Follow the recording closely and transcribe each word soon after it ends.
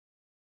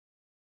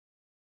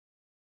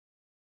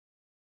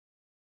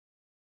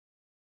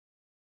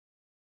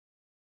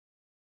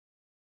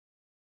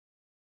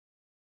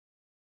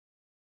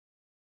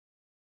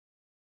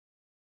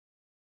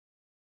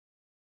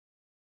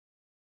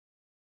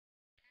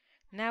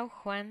Now,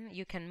 Juan,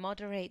 you can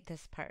moderate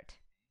this part.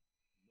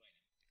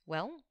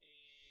 Well,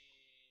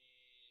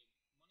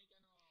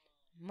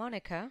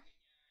 Monica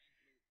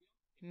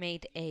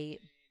made a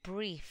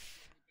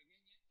brief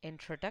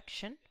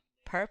introduction,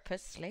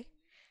 purposely,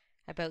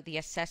 about the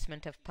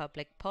assessment of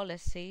public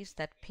policies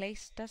that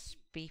placed us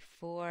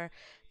before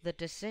the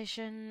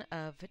decision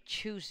of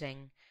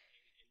choosing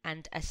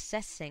and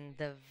assessing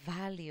the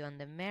value and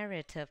the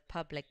merit of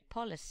public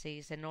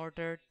policies in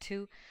order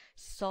to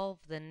solve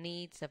the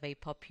needs of a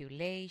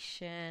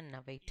population,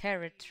 of a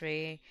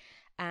territory,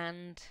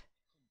 and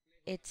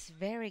it's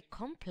very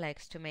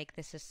complex to make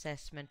this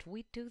assessment.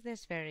 We do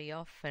this very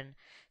often.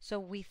 So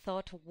we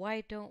thought,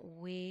 why don't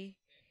we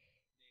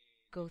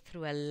go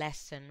through a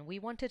lesson? We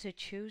wanted to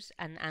choose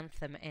an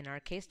anthem in our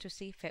case to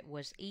see if it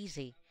was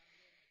easy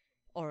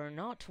or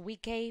not. We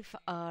gave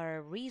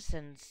our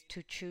reasons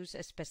to choose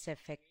a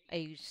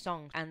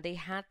song, and they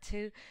had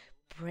to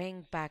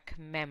bring back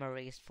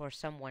memories for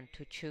someone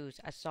to choose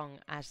a song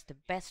as the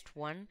best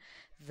one.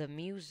 The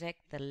music,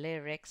 the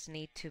lyrics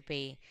need to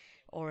be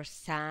or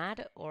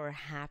sad or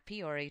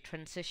happy or a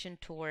transition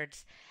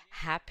towards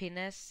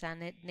happiness,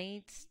 and it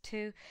needs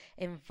to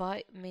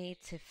invite me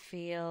to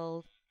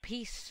feel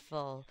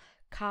peaceful,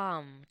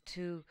 calm,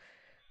 to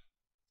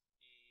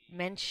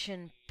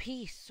mention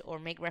peace or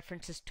make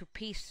references to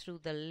peace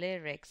through the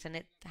lyrics, and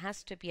it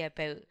has to be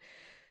about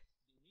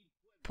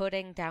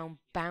putting down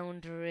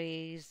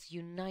boundaries,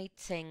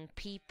 uniting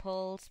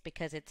peoples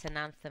because it's an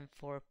anthem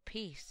for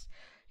peace.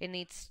 It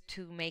needs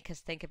to make us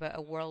think about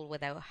a world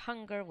without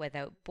hunger,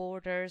 without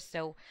borders.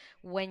 So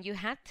when you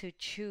had to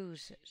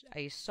choose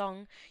a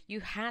song, you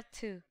had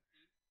to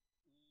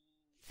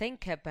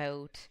think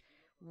about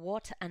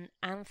what an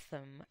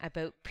anthem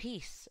about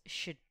peace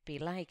should be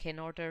like in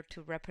order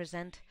to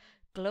represent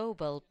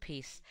global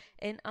peace.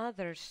 In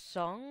other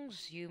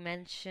songs, you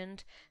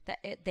mentioned that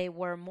they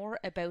were more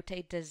about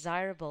a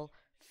desirable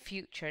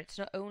future. It's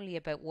not only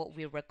about what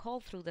we recall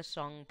through the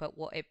song, but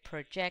what it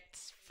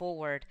projects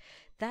forward.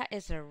 That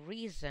is a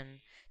reason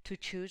to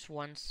choose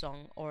one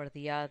song or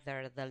the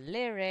other. The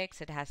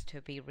lyrics, it has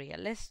to be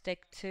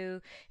realistic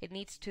too. It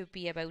needs to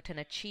be about an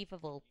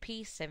achievable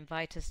peace,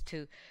 invite us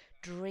to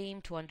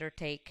dream, to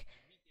undertake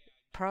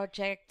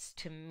projects,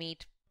 to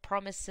meet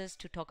promises,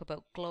 to talk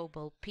about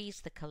global peace,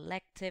 the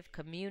collective,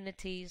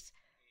 communities.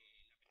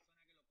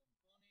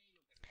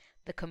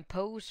 The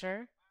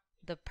composer,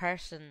 the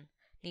person,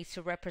 needs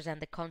to represent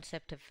the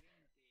concept of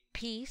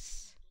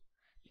peace.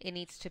 It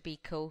needs to be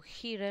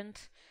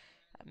coherent,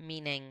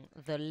 meaning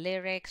the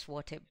lyrics,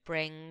 what it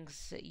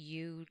brings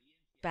you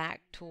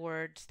back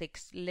towards the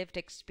lived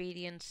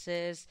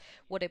experiences,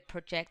 what it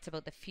projects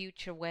about the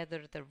future,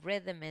 whether the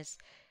rhythm is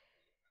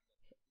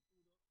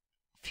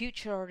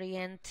future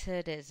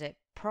oriented, is it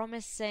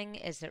promising,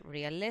 is it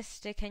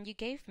realistic, and you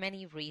gave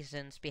many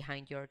reasons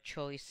behind your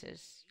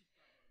choices.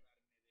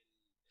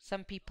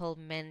 Some people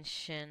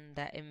mentioned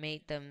that it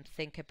made them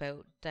think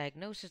about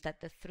diagnosis,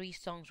 that the three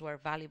songs were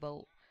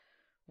valuable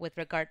with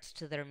regards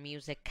to their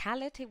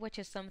musicality, which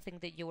is something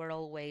that you were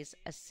always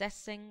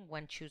assessing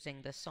when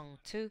choosing the song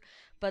too,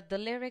 but the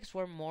lyrics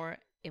were more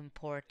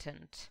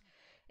important.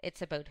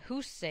 It's about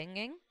who's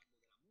singing,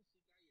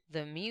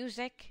 the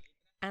music,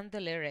 and the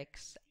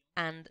lyrics,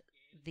 and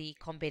the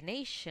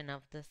combination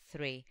of the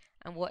three,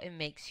 and what it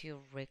makes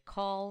you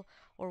recall,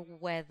 or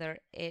whether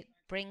it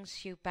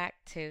brings you back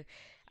to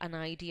an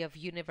idea of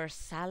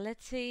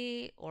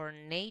universality or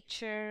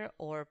nature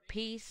or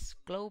peace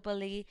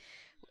globally.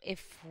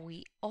 If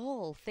we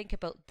all think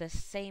about the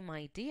same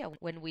idea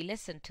when we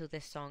listen to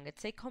this song,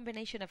 it's a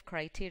combination of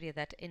criteria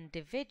that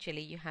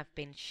individually you have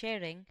been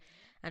sharing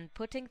and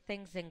putting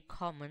things in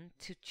common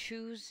to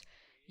choose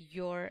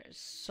your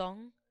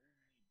song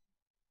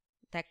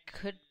that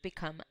could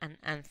become an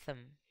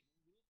anthem.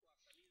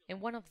 In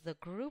one of the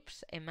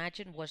groups,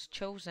 Imagine was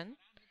chosen,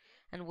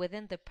 and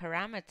within the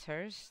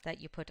parameters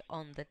that you put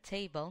on the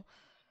table,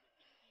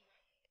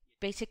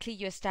 basically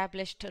you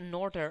established an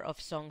order of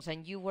songs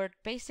and you were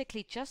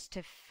basically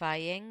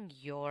justifying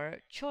your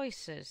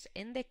choices.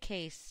 In the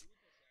case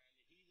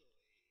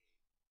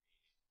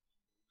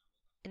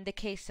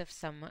of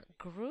some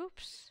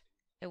groups,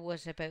 it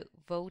was about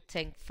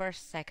voting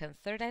first, second,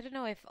 third. I don't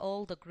know if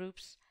all the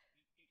groups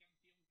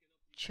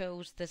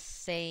chose the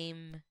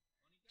same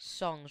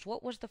songs.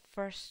 What was the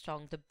first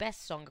song, the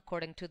best song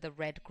according to the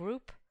red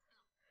group?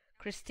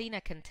 Christina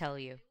can tell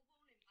you.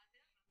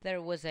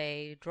 There was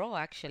a draw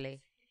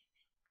actually.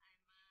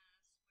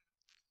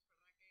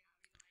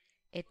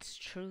 It's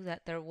true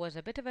that there was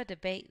a bit of a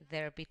debate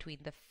there between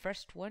the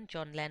first one,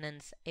 John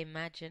Lennon's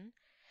Imagine,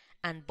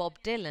 and Bob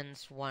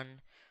Dylan's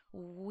one.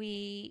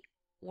 We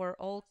were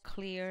all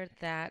clear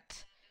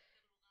that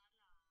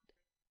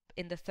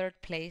in the third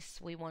place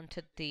we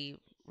wanted the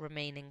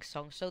remaining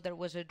song. So there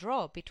was a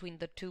draw between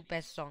the two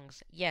best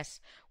songs. Yes.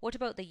 What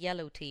about the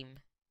yellow team?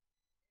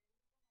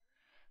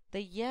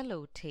 The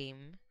yellow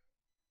team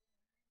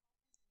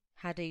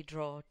had a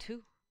draw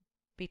too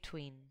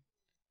between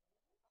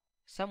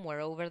Somewhere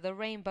Over the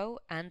Rainbow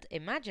and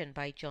Imagine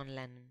by John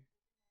Lennon.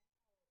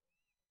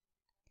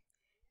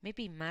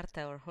 Maybe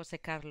Marta or Jose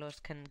Carlos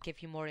can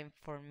give you more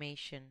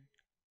information.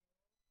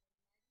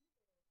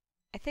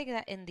 I think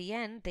that in the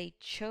end they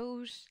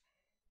chose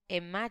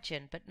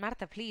Imagine, but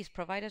Marta, please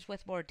provide us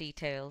with more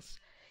details.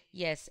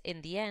 Yes,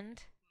 in the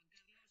end,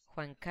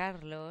 Juan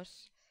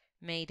Carlos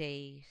made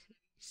a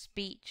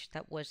speech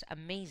that was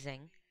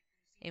amazing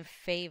in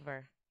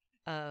favor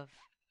of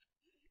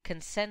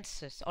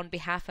consensus, on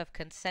behalf of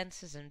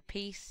consensus and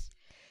peace.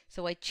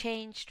 So I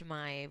changed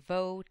my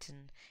vote,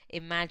 and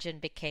Imagine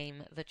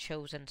became the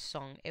chosen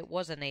song. It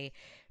wasn't a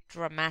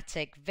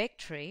dramatic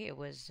victory, it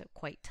was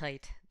quite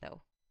tight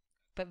though.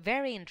 But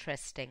very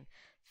interesting.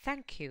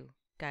 Thank you,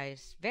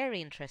 guys.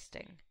 Very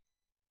interesting.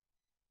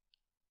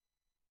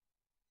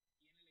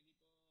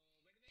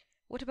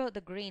 What about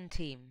the green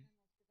team?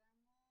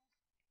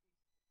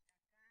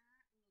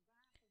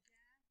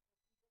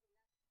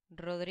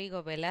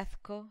 Rodrigo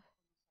Velasco,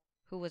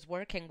 who was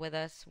working with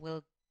us,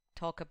 will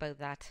talk about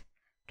that.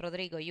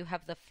 Rodrigo, you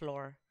have the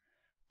floor.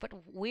 But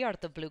we are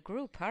the blue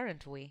group,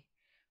 aren't we?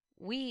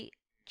 We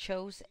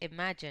chose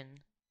Imagine.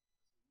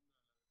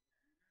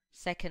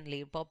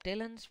 Secondly, Bob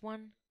Dylan's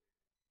one.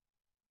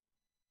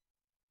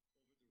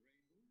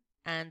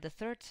 And the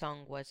third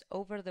song was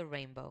Over the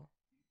Rainbow.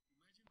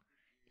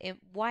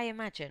 Why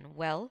Imagine?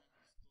 Well,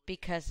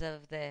 because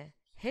of the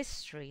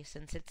history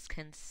since its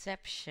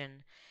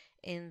conception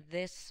in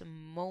this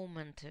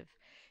moment of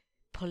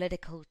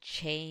political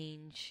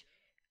change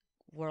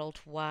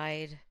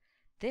worldwide.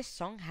 This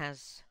song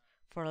has,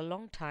 for a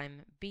long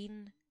time,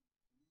 been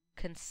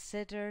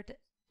considered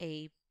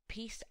a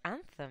peace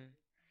anthem.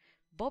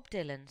 Bob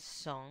Dylan's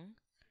song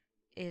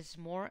is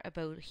more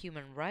about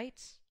human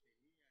rights,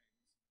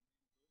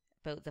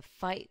 about the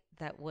fight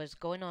that was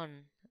going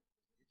on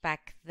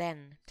back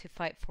then to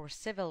fight for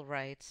civil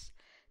rights.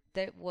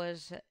 It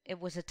was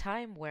a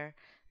time where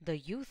the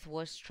youth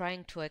was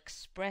trying to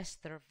express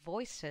their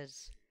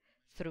voices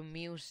through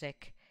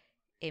music.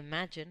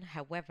 Imagine,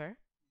 however,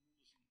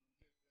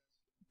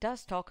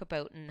 does talk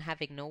about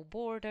having no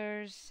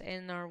borders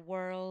in our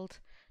world,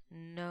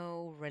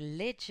 no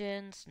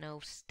religions, no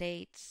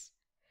states,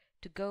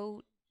 to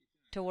go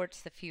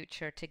towards the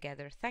future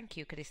together. Thank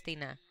you,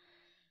 Cristina.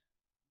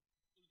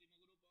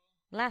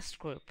 Last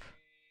group.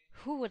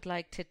 Who would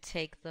like to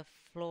take the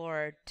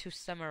floor to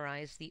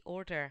summarize the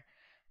order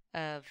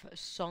of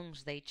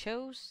songs they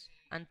chose?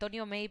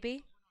 Antonio,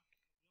 maybe?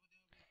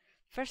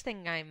 First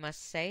thing I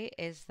must say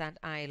is that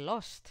I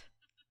lost.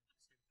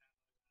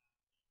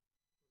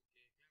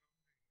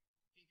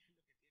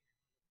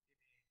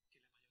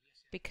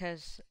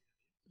 Because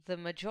the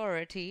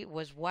majority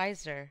was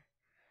wiser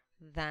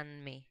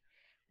than me.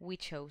 We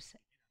chose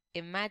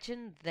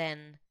Imagine,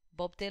 then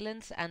Bob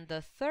Dylan's, and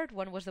the third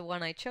one was the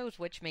one I chose,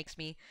 which makes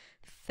me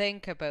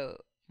think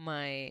about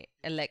my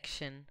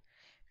election.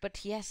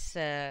 But yes,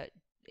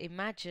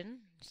 Imagine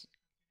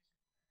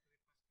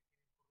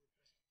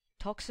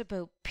talks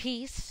about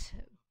peace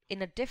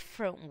in a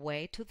different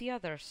way to the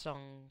other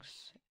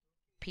songs.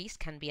 Peace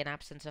can be an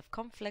absence of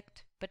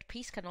conflict, but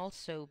peace can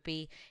also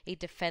be a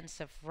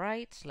defense of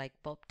rights, like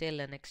Bob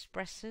Dylan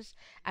expresses,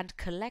 and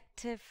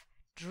collective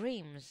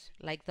dreams,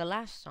 like the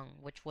last song,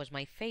 which was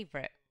my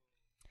favorite.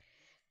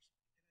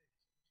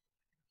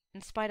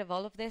 In spite of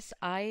all of this,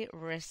 I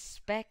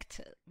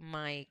respect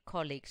my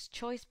colleague's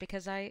choice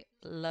because I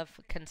love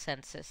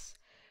consensus.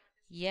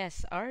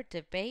 Yes, our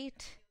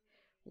debate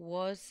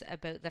was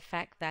about the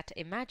fact that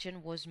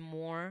Imagine was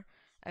more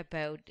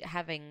about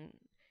having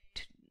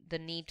the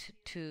need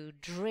to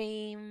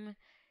dream,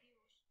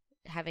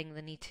 having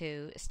the need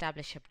to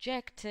establish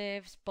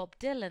objectives. Bob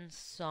Dylan's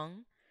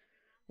song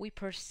we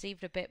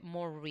perceived a bit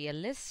more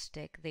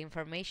realistic. The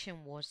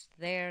information was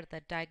there,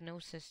 the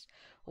diagnosis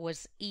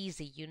was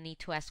easy. You need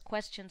to ask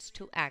questions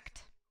to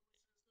act.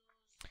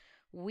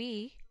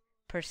 We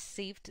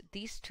perceived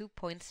these 2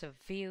 points of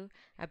view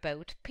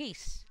about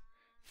peace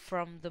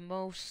from the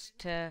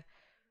most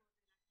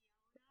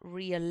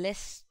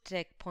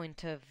realistic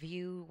point of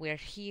view. We're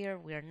here,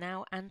 we're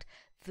now, and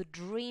the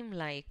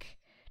dreamlike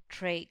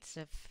traits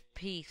of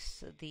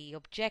peace, the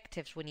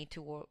objectives we need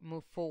to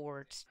move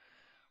forwards.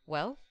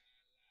 Well,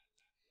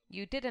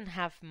 you didn't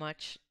have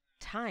much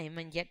time,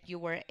 and yet you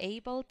were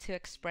able to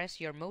express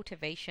your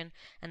motivation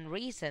and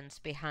reasons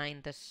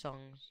behind the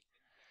songs.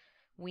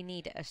 We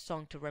need a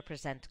song to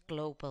represent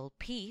global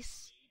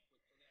peace,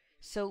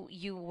 so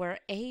you were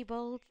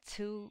able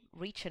to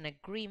reach an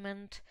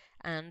agreement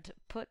and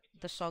put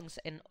the songs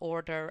in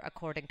order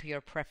according to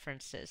your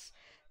preferences.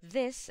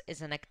 This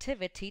is an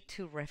activity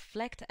to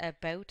reflect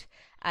about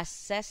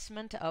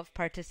assessment of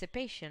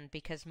participation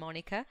because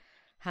Monica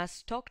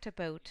has talked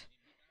about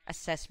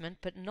assessment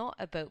but not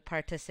about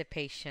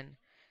participation.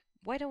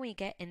 Why don't we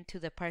get into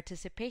the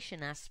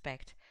participation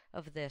aspect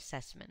of the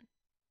assessment?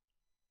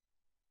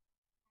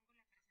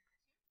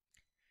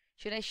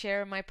 Should I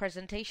share my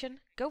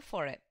presentation? Go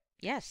for it.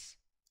 Yes.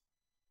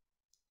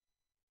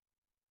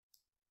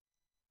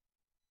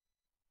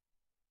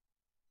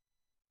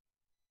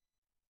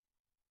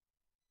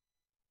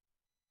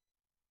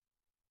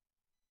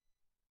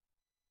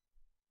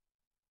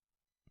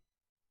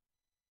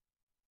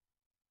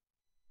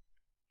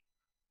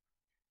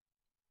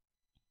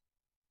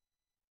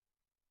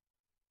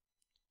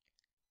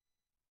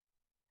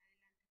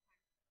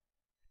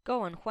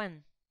 Go on,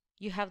 Juan.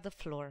 You have the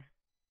floor.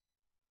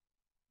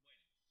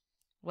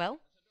 Well,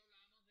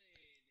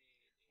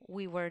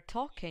 we were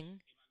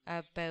talking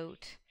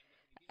about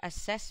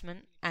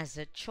assessment as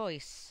a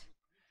choice.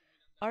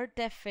 Our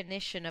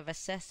definition of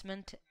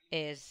assessment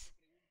is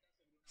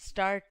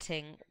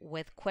starting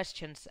with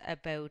questions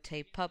about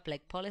a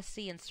public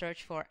policy and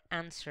search for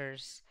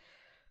answers.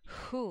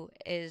 Who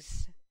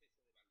is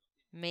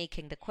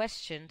making the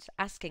questions,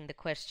 asking the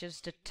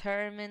questions,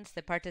 determines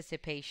the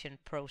participation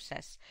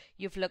process.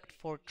 You've looked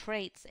for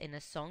traits in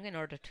a song in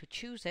order to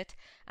choose it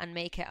and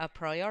make it a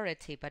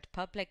priority, but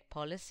public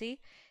policy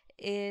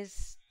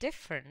is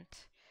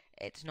different.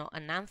 It's not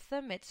an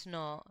anthem, it's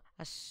not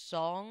a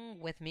song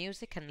with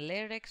music and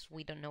lyrics.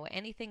 We don't know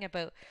anything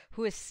about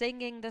who is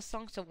singing the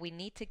song, so we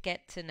need to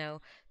get to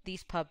know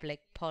these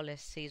public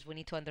policies. We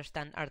need to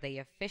understand, are they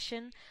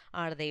efficient?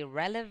 Are they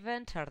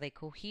relevant? Are they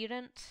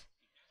coherent?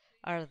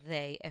 Are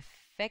they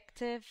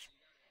effective?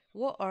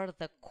 What are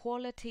the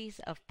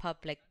qualities of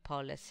public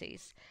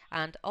policies?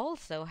 And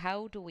also,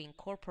 how do we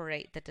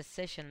incorporate the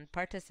decision and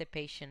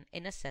participation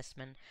in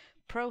assessment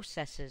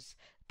processes?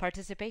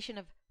 Participation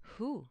of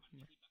who?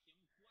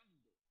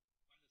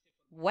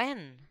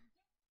 When?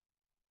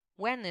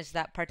 When is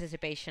that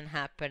participation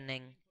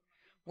happening?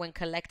 When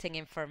collecting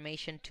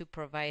information to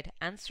provide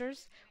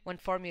answers? When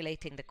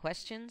formulating the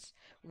questions?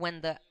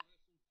 When the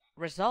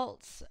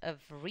results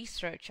of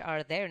research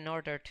are there in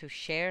order to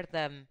share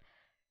them?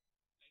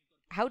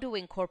 How do we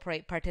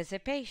incorporate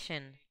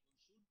participation?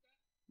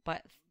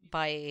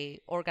 By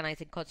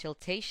organizing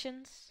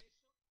consultations,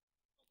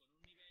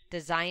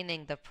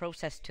 designing the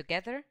process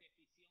together,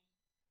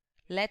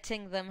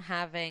 letting them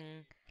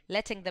having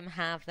letting them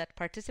have that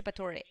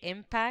participatory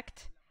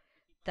impact,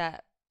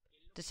 that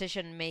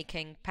decision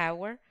making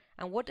power.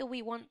 And what do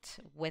we want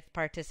with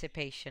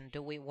participation?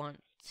 Do we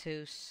want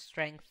to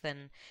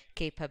strengthen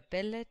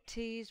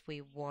capabilities?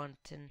 We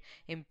want to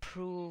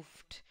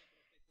improve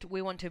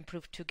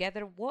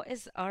together. What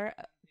is our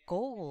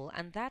goal?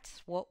 And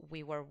that's what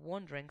we were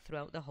wondering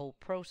throughout the whole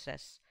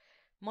process.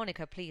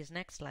 Monica, please,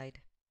 next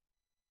slide.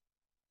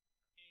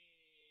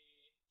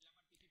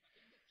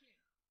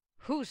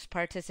 Whose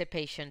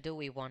participation do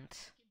we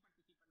want?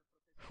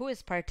 Who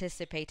is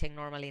participating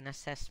normally in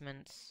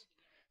assessments?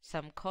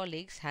 Some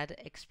colleagues had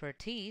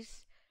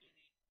expertise.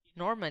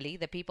 Normally,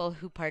 the people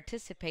who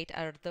participate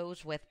are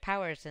those with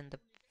powers in the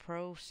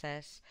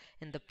process,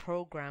 in the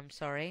program,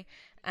 sorry,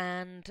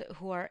 and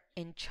who are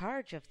in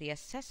charge of the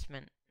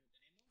assessment.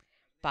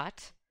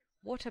 But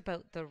what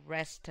about the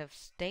rest of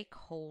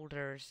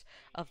stakeholders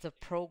of the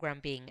program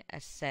being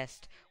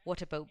assessed?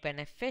 What about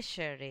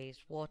beneficiaries?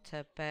 What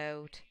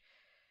about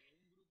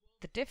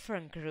the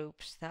different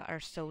groups that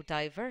are so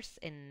diverse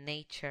in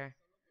nature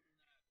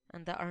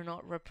and that are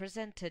not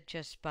represented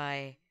just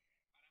by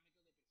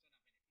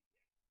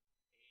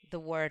the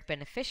word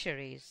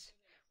beneficiaries?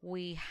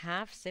 We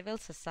have civil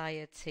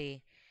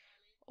society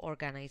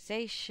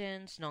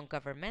organizations,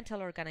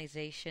 non-governmental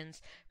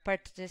organizations,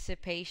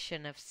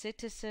 participation of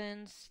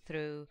citizens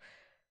through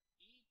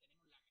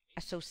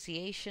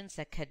associations,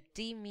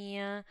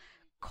 academia,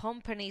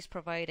 companies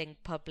providing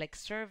public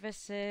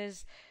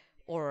services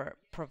or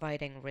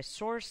providing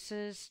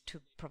resources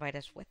to provide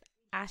us with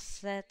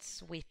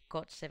assets. We've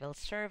got civil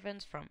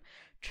servants from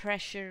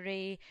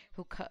Treasury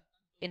who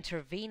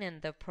intervene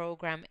in the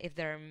program. If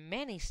there are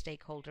many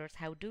stakeholders,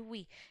 how do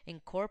we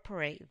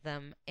incorporate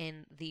them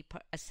in the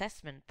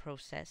assessment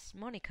process?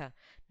 Monica,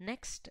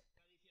 next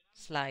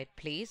slide,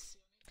 please.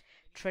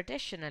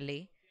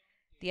 Traditionally,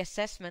 the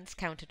assessments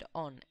counted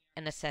on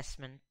an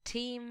assessment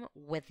team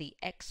with the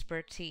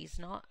expertise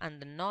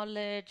and the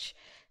knowledge,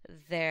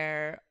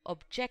 their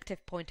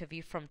objective point of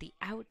view from the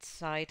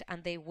outside,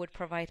 and they would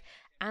provide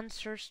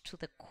answers to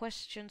the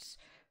questions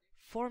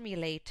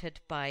formulated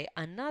by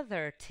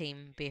another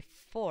team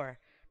before.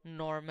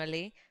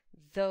 Normally,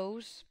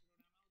 those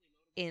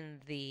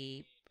in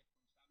the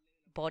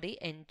body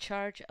in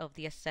charge of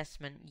the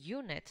assessment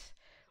unit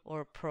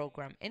or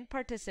program. In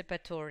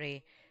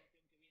participatory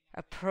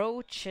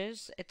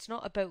approaches, it's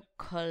not about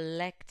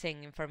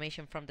collecting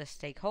information from the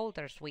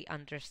stakeholders. We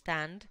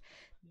understand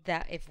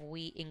that if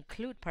we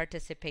include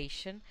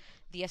participation,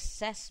 the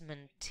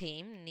assessment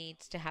team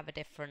needs to have a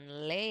different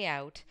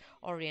layout,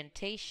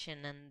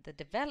 orientation, and the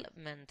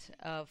development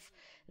of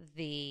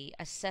the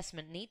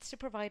assessment needs to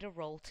provide a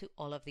role to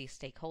all of these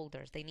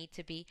stakeholders. They need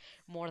to be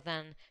more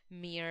than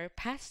mere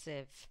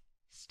passive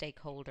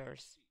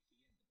stakeholders.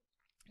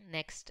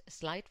 Next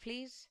slide,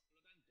 please.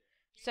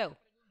 So,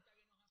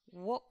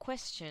 what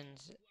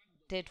questions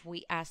did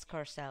we ask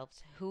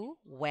ourselves? Who,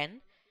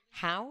 when,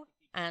 how,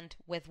 and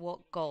with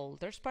what goal?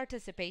 There's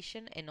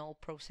participation in all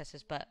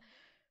processes, but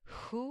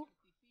who,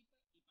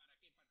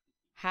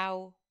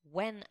 how,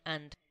 when,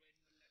 and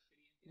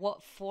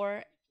what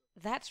for?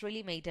 That's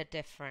really made a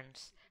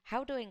difference.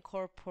 How to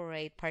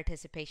incorporate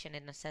participation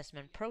in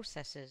assessment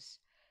processes?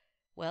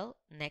 Well,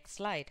 next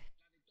slide.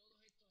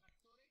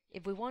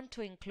 If we want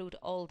to include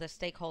all the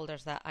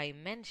stakeholders that I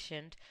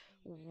mentioned,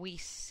 We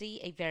see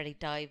a very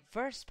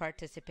diverse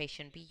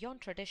participation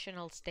beyond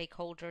traditional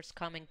stakeholders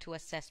coming to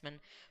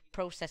assessment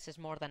processes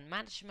more than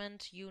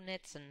management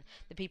units and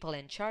the people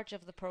in charge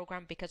of the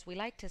program, because we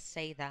like to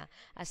say that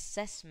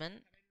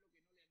assessment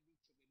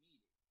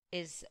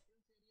is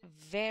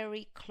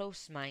very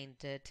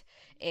close-minded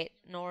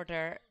in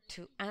order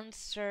to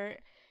answer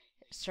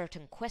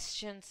certain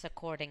questions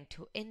according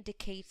to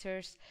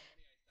indicators,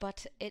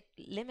 but it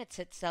limits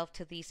itself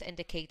to these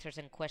indicators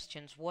and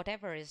questions.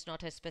 Whatever is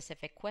not a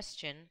specific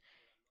question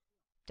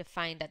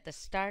defined at the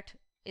start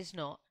is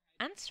not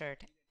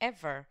answered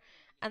ever.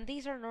 And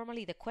these are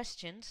normally the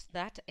questions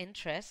that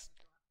interest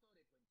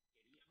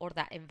or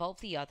that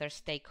involve the other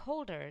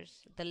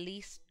stakeholders, the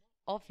least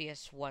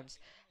obvious ones.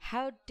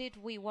 How did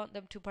we want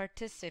them to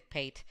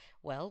participate?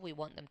 Well, we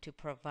want them to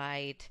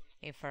provide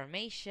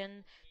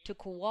information, to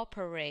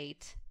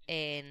cooperate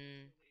in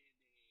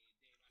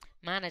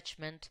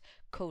management,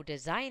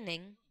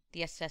 co-designing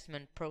the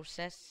assessment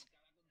process.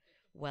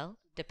 Well,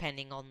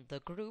 depending on the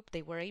group,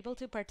 they were able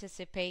to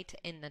participate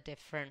in a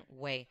different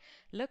way.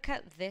 Look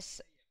at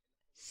this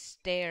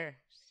stairs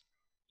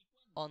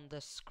on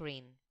the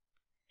screen.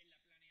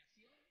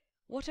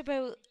 What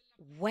about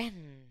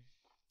when?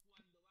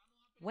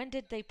 When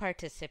did they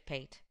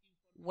participate?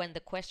 When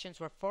the questions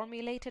were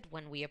formulated,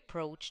 when we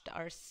approached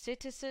our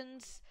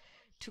citizens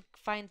to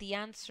find the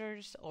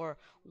answers, or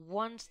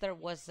once there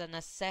was an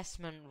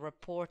assessment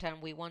report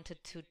and we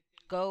wanted to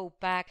go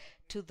back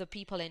to the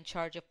people in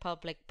charge of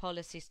public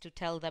policies to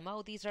tell them,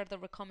 oh, these are the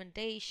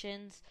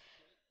recommendations.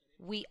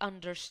 We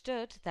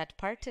understood that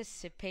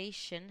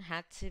participation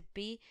had to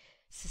be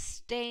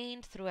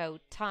sustained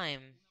throughout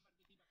time,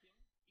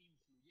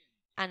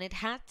 and it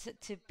had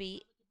to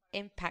be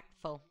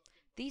impactful.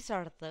 These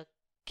are the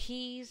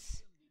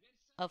keys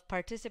of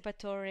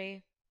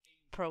participatory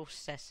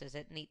processes.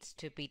 It needs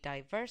to be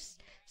diverse,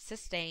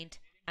 sustained,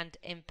 and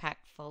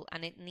impactful,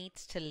 and it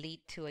needs to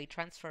lead to a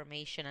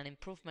transformation and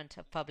improvement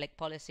of public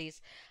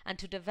policies and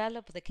to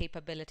develop the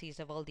capabilities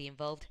of all the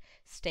involved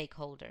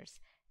stakeholders.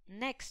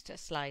 Next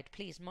slide,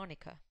 please,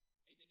 Monica.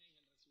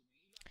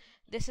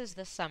 This is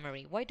the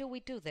summary. Why do we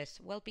do this?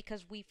 Well,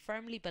 because we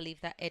firmly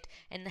believe that it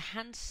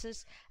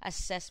enhances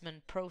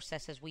assessment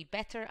processes. We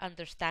better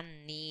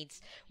understand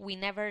needs. We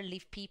never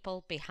leave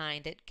people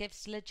behind. It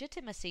gives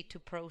legitimacy to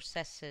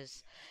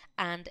processes,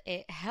 and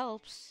it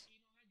helps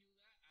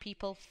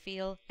people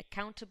feel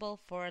accountable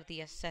for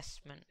the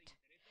assessment.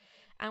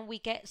 And we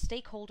get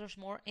stakeholders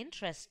more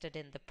interested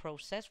in the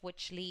process,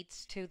 which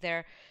leads to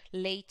their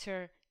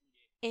later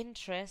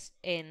interest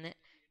in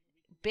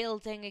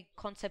building a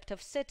concept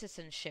of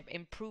citizenship,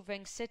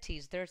 improving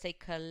cities. There's a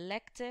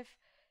collective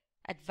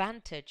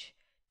advantage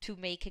to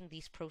making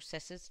these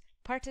processes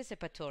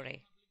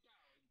participatory.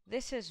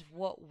 This is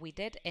what we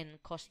did in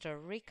Costa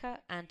Rica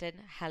and in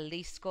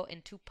Jalisco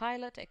in 2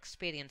 pilot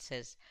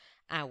experiences.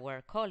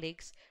 Our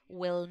colleagues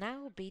will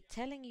now be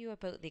telling you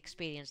about the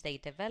experience they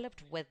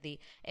developed with the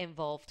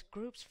involved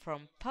groups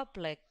from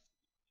public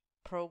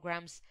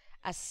programs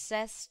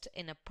assessed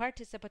in a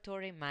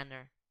participatory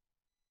manner.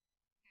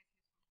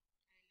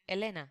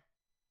 Elena,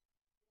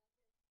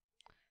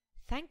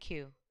 thank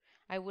you.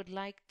 I would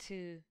like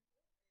to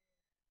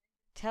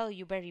tell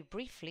you very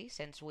briefly,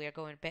 since we are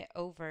going a bit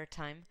over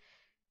time,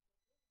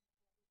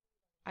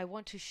 I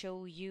want to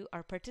show you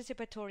our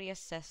participatory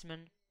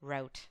assessment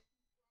route.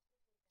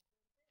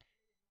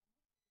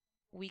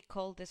 We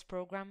call this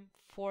program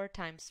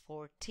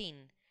 4x14.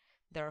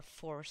 There are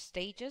 4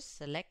 stages: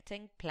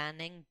 selecting,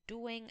 planning,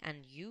 doing,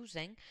 and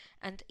using,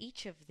 and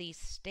each of these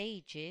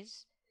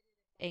stages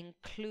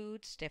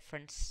includes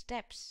different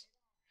steps.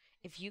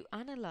 If you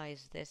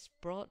analyze this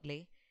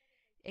broadly,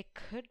 it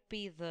could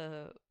be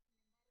the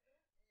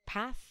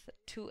path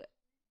to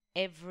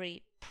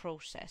every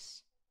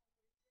process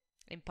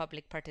in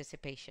public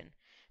participation.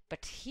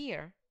 But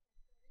here,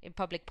 in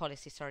public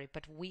policy, sorry,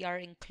 but we are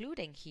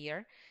including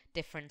here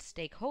different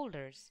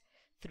stakeholders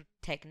through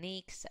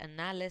techniques,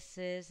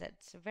 analysis.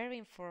 It's a very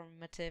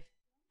informative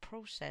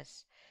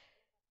process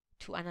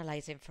to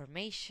analyze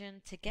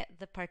information, to get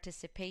the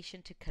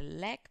participation, to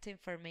collect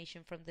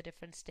information from the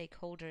different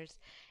stakeholders.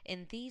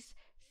 In these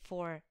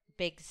 4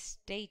 big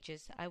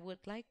stages, I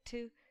would like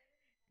to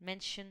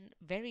mention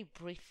very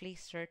briefly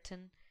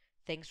certain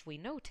things we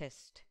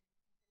noticed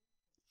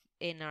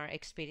in our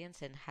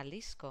experience in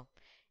Jalisco.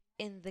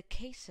 In the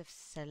case of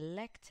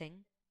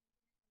selecting,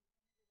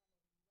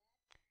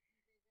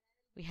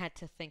 we had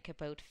to think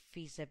about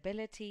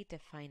feasibility,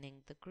 defining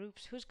the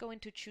groups, who's going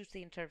to choose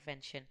the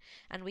intervention,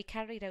 and we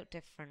carried out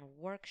different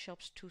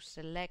workshops to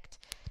select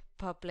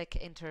public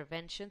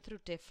intervention through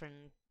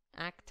different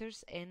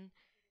actors in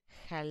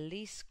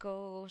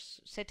Jalisco,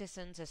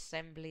 citizens'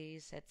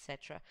 assemblies,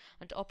 etc.,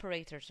 and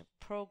operators of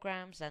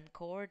programs and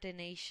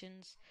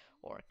coordinations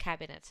or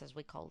cabinets as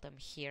we call them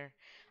here.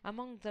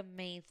 Among the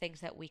main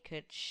things that we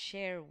could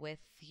share with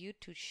you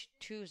to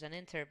choose an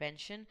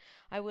intervention,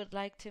 I would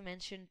like to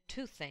mention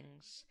two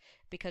things.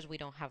 Because we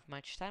don't have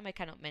much time, I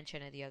cannot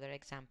mention any other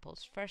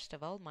examples. First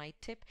of all, my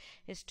tip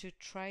is to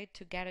try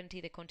to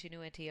guarantee the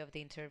continuity of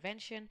the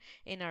intervention.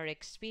 In our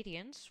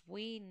experience,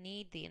 we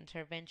need the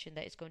intervention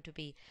that is going to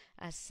be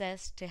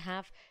assessed to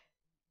have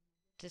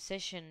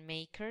decision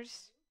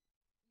makers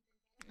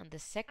and the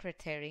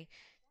secretary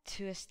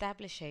to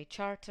establish a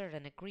charter,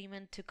 an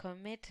agreement to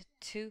commit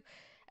to,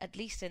 at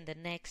least in the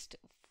next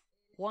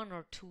 1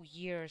 or 2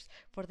 years,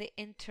 for the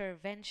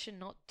intervention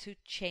not to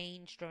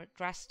change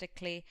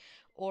drastically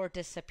or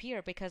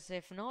disappear, because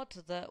if not,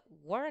 the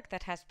work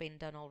that has been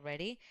done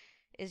already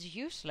is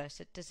useless,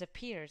 it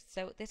disappears.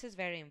 So this is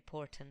very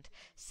important.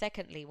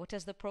 Secondly, what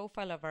is the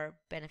profile of our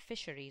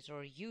beneficiaries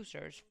or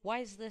users? Why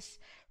is this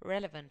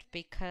relevant?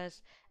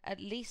 Because at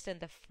least in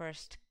the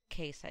first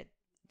case,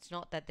 it's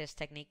not that this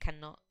technique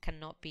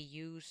cannot be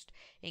used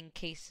in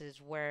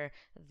cases where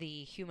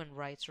the human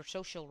rights or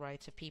social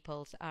rights of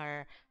peoples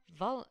are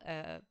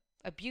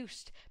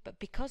abused, but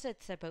because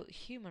it's about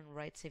human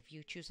rights, if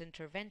you choose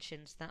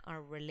interventions that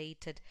are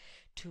related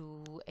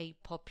to a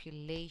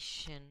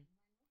population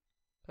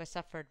who has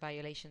suffered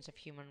violations of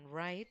human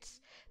rights,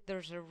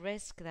 there's a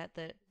risk that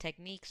the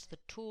techniques, the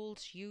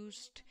tools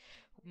used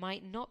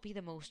might not be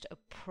the most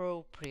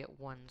appropriate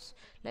ones.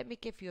 Let me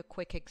give you a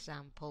quick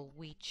example.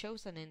 We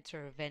chose an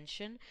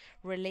intervention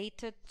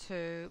related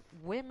to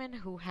women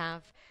who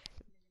have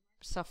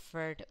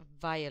suffered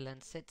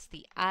violence. It's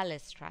the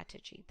ALICE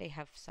strategy. They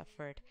have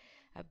suffered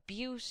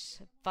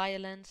abuse,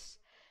 violence,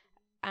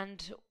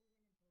 and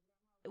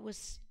it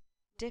was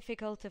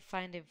difficult to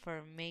find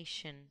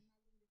information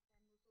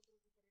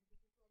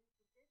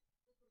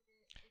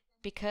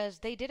because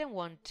they didn't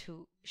want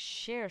to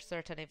share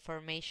certain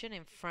information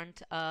in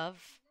front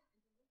of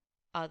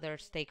other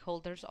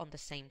stakeholders on the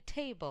same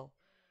table,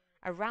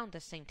 around the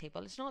same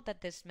table. It's not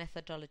that this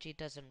methodology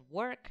doesn't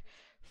work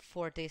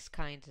for these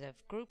kinds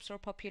of groups or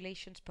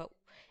populations, but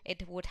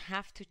it would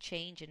have to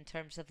change in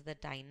terms of the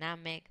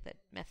dynamic, the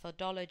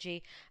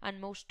methodology,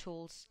 and most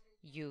tools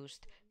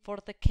used. In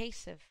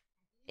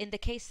the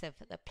case of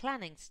the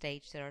planning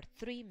stage, there are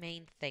three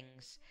main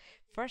things.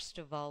 First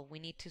of all, we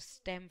need to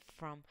stem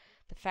from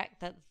the fact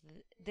that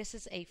this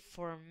is a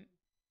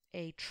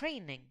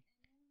training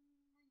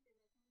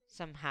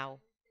somehow.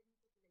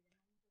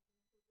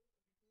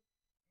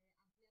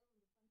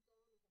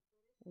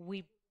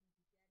 We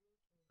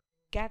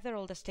gather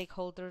all the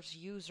stakeholders,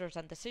 users,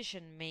 and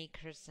decision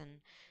makers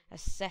and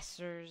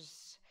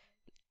assessors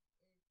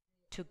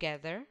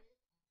together,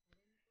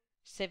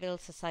 civil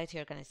society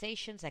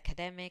organizations,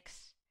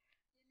 academics,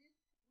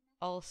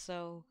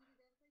 also.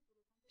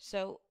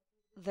 So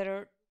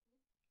their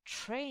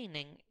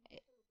training,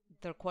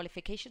 their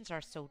qualifications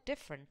are so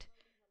different.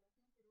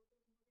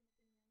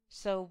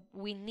 So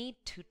we need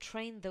to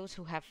train those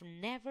who have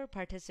never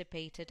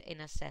participated in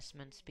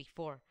assessments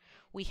before.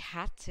 We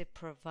had to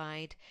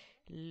provide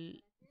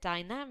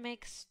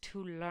dynamics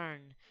to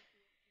learn,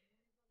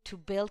 to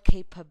build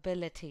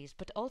capabilities,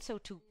 but also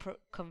to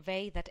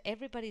convey that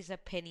everybody's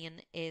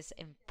opinion is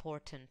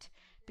important.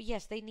 But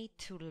yes, they need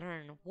to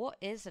learn what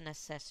is an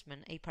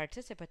assessment, a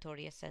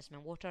participatory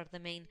assessment, what are the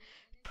main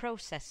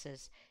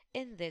processes.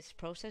 In this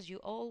process, you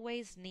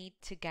always need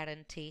to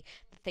guarantee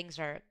that things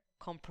are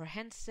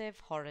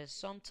comprehensive,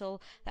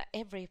 horizontal, that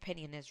every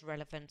opinion is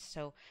relevant.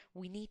 So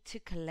we need to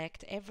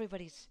collect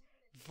everybody's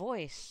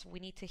voice. We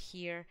need to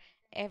hear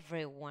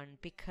everyone,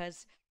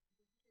 because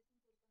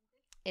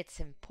it's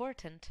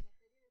important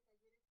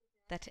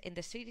that in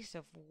the series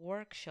of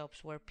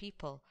workshops where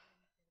people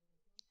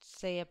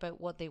say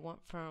about what they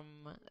want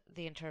from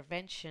the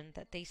intervention,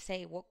 that they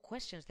say what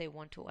questions they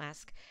want to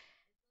ask.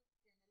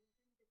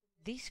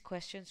 These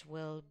questions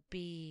will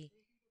be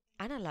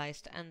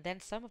analyzed, and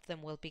then some of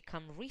them will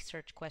become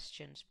research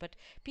questions. But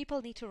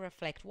people need to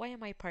reflect, why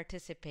am I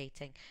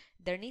participating?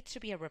 There needs to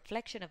be a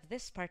reflection of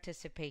this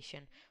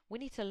participation. We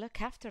need to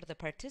look after the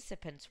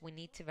participants. We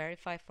need to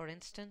verify, for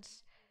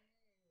instance,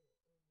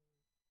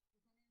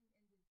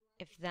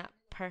 if that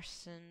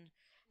person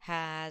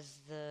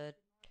has the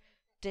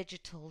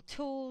digital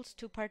tools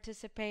to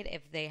participate,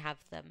 if they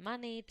have the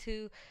money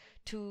to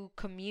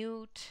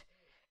commute,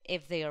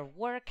 if they are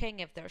working,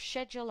 if their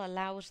schedule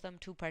allows them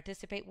to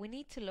participate. We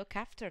need to look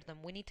after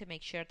them. We need to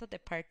make sure that the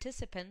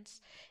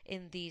participants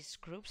in these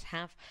groups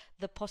have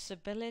the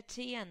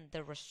possibility and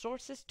the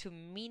resources to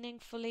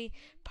meaningfully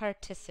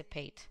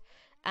participate.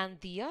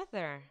 And the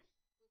other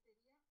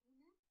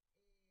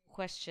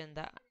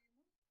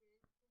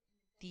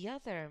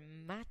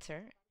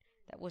matter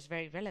that was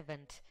very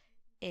relevant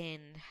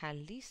in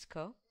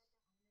Jalisco,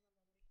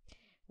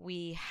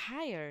 we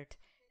hired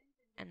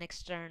an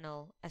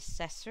external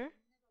assessor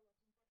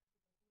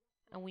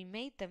and we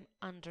made them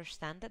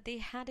understand that they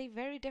had a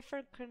very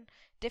different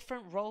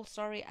role,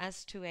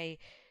 as to a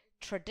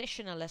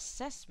traditional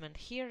assessment.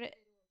 Here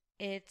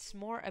it's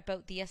more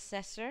about the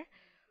assessor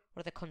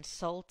or the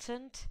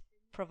consultant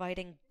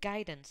providing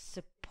guidance,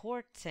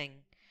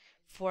 supporting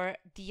for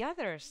the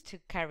others to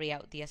carry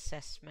out the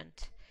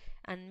assessment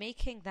and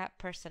making that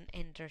person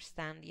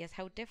understand, yes,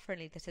 how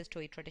differently this is to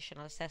a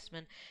traditional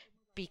assessment,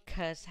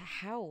 because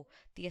how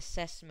the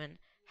assessment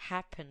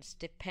happens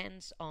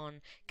depends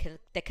on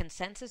the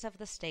consensus of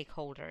the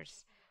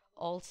stakeholders.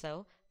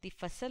 Also, the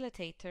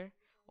facilitator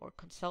or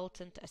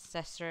consultant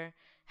assessor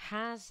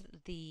has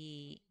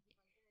the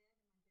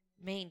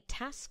main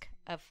task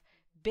of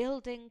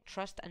building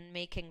trust and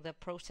making the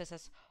process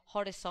as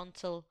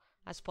horizontal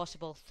as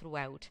possible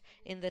throughout.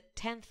 In the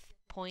 10th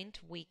point,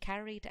 we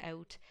carried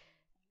out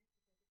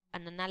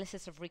an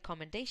analysis of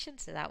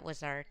recommendations. That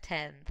was our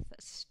 10th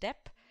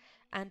step.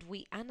 And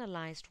we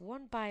analyzed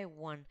one by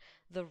one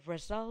the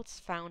results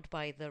found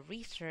by the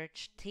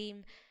research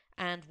team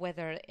and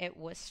whether it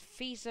was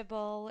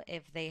feasible,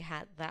 if they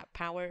had that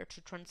power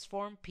to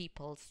transform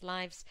people's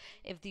lives,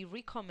 if the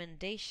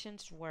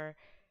recommendations were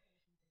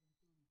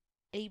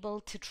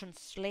able to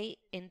translate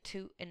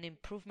into an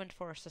improvement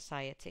for our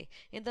society.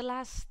 In the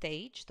last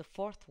stage, the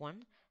fourth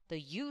one, the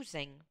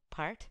using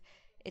part,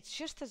 it's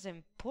just as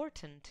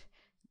important.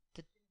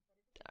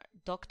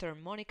 Dr.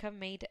 Monica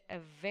made a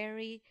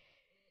very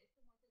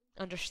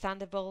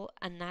understandable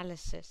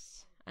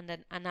analysis and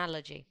an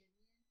analogy.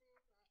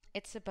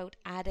 It's about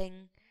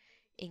adding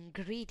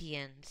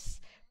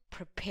ingredients,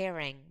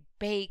 preparing,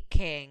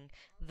 baking,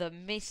 the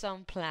mise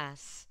en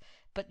place.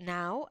 But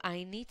now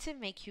I need to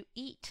make you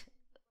eat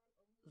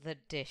the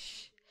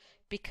dish,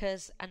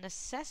 because an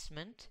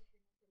assessment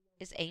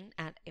is aimed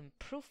at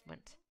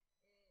improvement.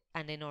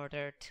 And in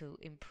order to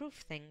improve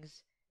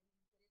things,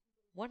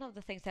 one of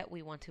the things that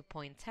we want to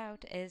point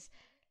out is,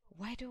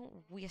 why don't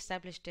we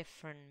establish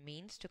different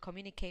means to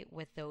communicate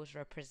with those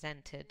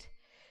represented?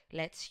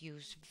 Let's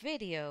use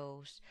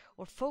videos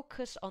or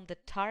focus on the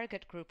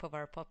target group of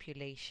our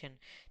population.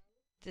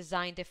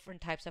 Design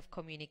different types of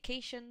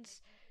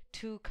communications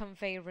to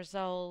convey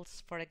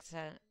results. For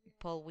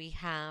example, we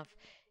have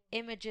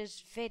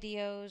images,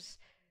 videos.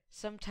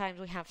 Sometimes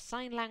we have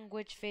sign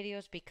language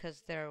videos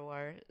because there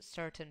were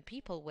certain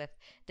people with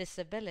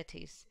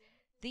disabilities.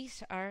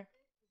 These are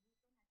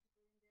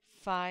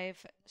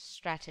 5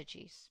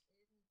 strategies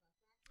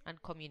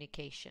and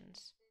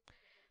communications.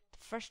 The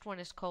first one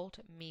is called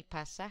Mi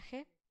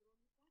Pasaje.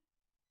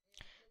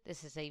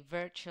 This is a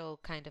virtual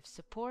kind of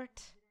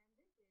support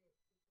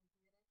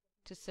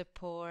to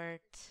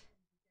support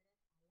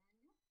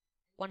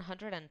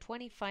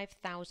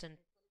 125,000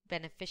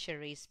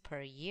 beneficiaries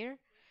per year.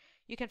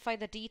 You can find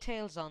the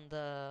details on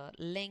the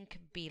link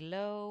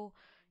below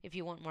if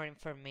you want more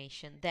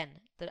information.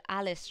 Then the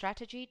ALE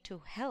strategy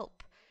to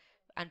help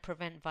and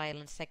prevent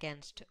violence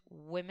against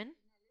women.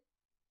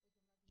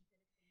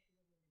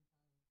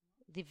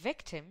 The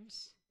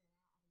victims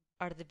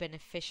are the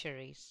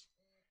beneficiaries.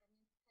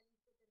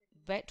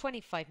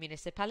 25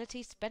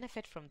 municipalities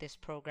benefit from this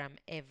program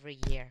every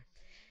year.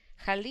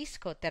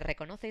 Jalisco Te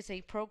Reconoce is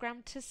a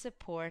program to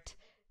support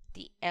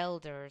the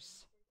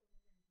elders.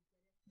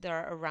 There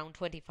are around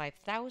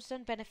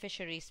 25,000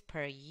 beneficiaries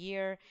per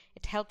year.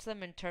 It helps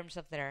them in terms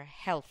of their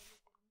health.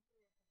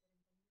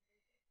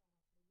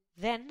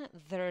 Then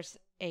there's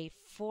a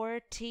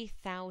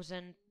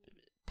 40,000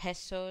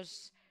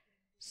 pesos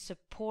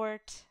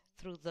support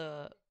through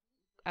the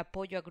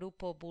Apoyo a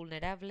Grupo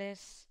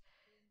Vulnerables,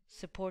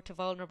 Support a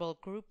Vulnerable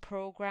Group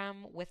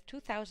program with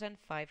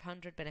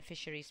 2,500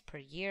 beneficiaries per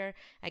year.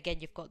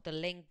 Again, you've got the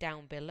link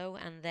down below.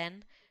 And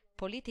then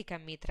Política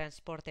Mi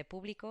Transporte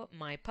Público,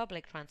 My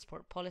Public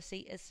Transport Policy,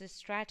 is a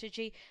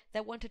strategy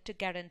that wanted to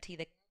guarantee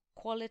the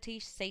quality,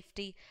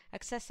 safety,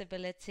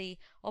 accessibility,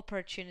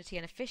 opportunity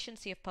and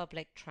efficiency of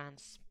public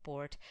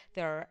transport.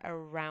 There are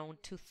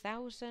around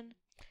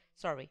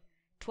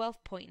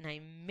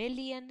 12.9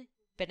 million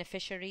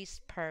beneficiaries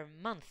per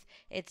month.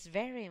 It's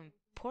very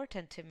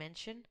important to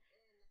mention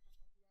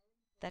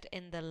that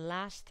in the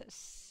last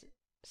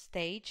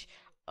stage,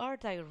 our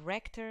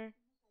director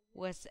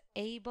was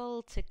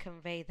able to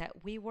convey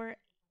that we were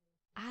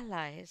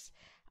allies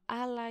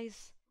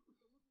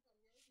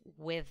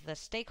with the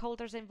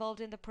stakeholders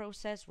involved in the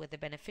process, with the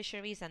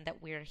beneficiaries, and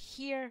that we're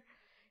here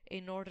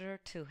in order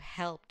to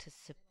help, to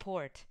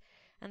support.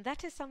 And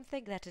that is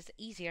something that is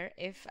easier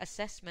if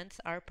assessments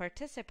are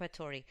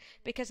participatory,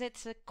 because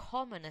it's a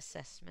common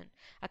assessment,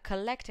 a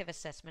collective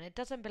assessment. It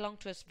doesn't belong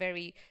to a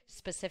very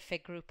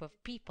specific group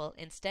of people.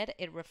 Instead,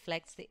 it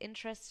reflects the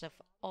interests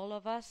of all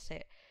of us.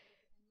 It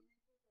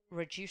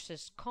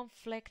reduces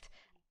conflict,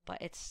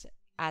 but it's,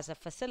 as a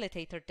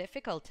facilitator,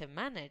 difficult to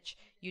manage.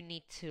 You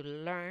need to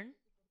learn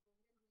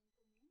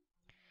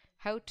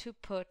how to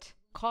put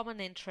common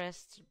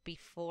interests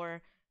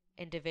before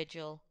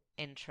individual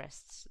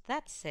interests.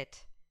 That's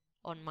it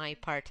on my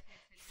part.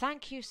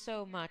 Thank you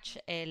so much,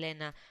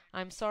 Elena.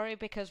 I'm sorry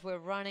because we're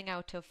running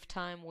out of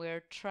time.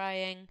 We're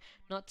trying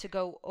not to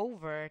go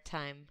over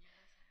time.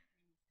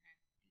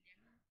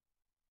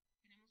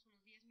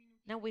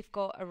 Now we've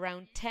got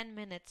around 10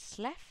 minutes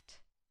left.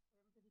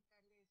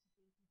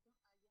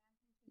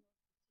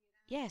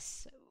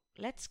 Yes,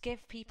 let's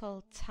give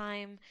people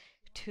time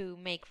to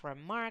make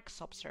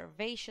remarks,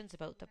 observations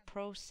about the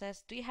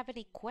process. Do you have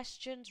any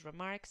questions,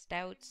 remarks,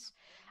 doubts?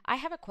 I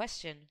have a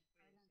question.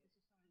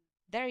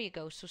 There you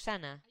go,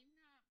 Susanna.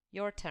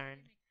 Your turn.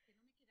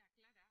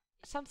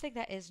 Something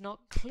that is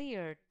not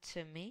clear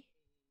to me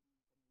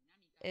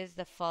is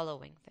the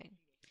following thing.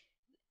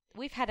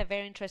 We've had a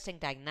very interesting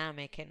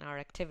dynamic in our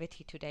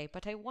activity today,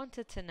 but I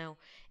wanted to know,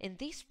 in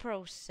these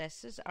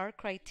processes, are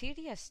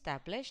criteria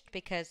established?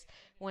 Because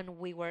when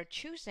we were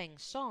choosing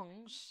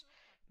songs,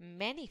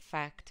 many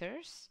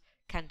factors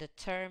can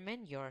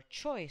determine your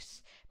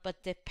choice,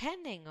 but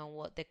depending on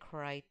what the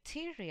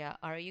criteria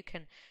are, you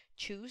can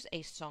choose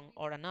a song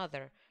or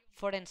another.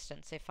 For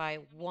instance, if I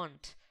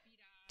want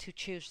to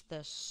choose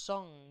the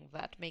song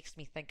that makes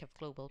me think of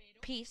global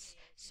peace,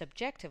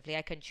 subjectively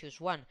I can choose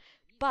one.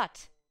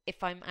 But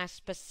if I'm asked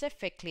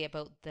specifically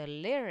about the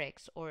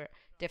lyrics or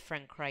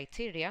different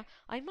criteria,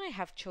 I might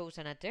have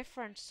chosen a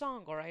different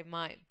song, or I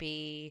might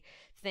be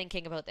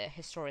thinking about the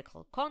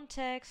historical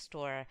context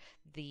or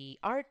the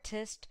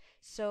artist.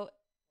 So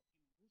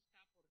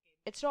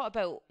it's not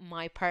about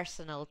my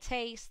personal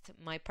taste,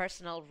 my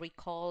personal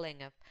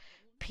recalling of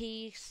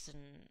peace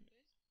and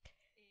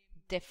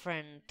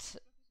different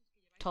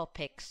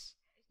topics.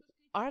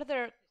 Are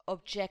there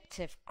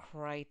objective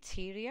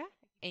criteria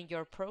in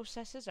your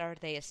processes? Are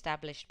they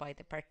established by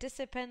the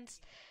participants,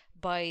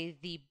 by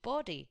the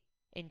body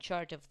in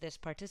charge of this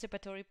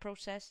participatory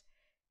process?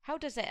 How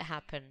does it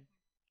happen?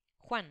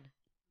 Juan,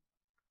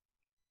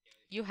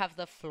 you have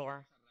the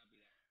floor.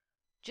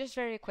 Just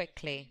very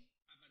quickly,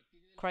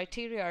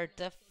 criteria are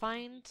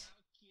defined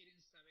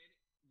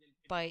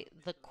by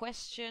the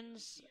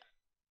questions,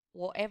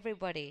 what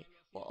everybody,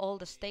 what all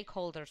the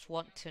stakeholders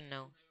want to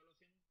know.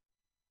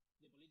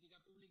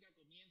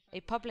 A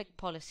public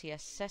policy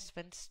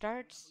assessment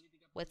starts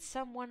with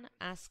someone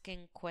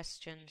asking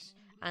questions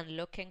and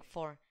looking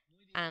for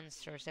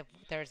answers. If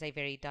there's a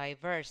very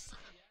diverse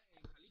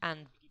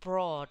and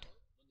broad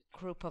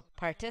group of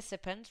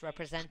participants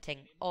representing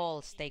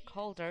all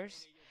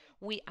stakeholders,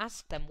 we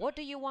ask them, what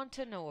do you want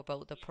to know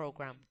about the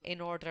program, in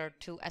order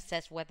to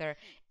assess whether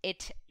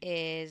it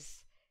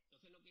is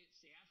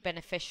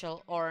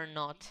beneficial or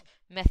not.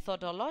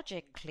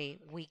 Methodologically,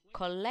 we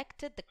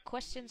collected the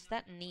questions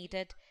that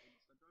needed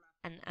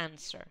an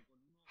answer.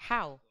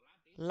 How?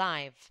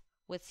 Live,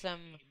 with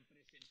some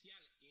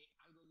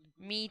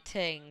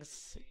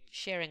meetings,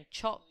 sharing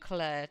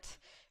chocolate.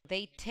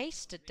 They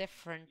tasted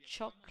different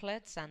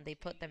chocolates and they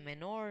put them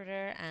in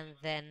order, and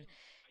then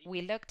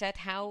we looked at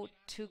how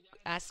to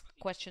ask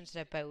questions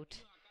about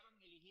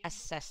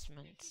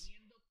assessments.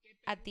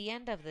 At the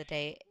end of the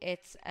day,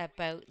 it's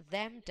about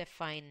them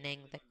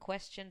defining the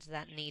questions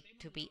that need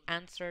to be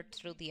answered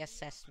through the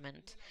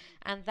assessment.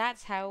 And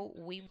that's how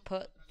we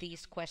put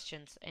these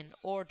questions in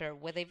order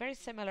with a very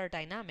similar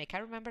dynamic. I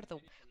remember the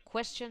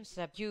questions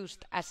that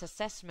used as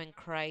assessment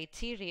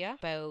criteria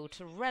about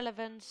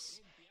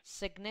relevance,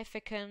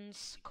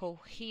 significance,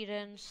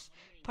 coherence.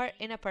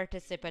 In a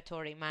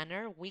participatory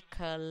manner, we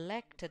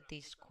collected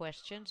these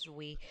questions.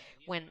 We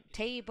went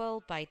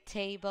table by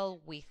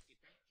table. We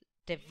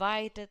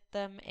divided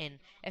them in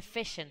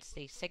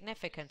efficiency,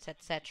 significance,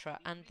 etc.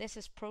 And this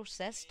is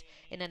processed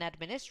in an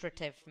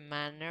administrative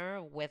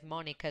manner with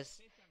Monica's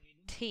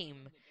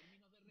team.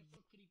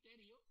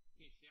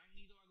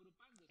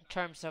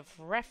 Terms of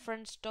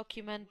reference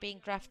document being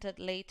drafted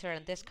later,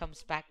 and this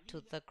comes back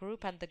to the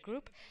group, and the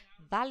group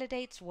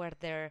validates where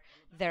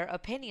their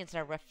opinions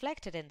are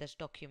reflected in this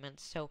document.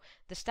 So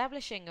the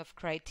establishing of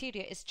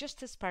criteria is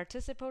just as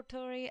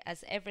participatory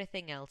as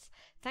everything else.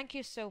 Thank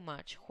you so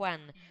much,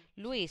 Juan.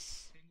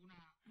 Luis,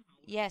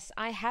 yes,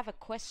 I have a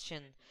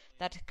question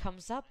that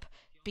comes up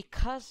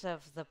because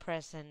of the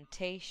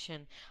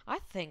presentation. I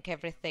think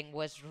everything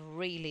was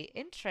really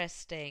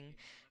interesting.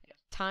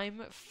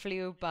 Time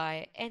flew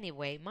by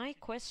anyway. My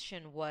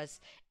question was,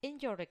 in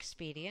your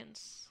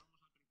experience,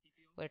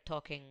 we're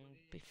talking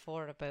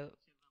before about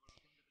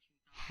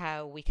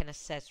how we can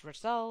assess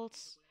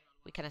results,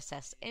 we can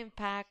assess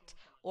impact,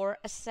 or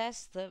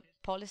assess the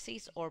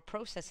policies or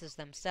processes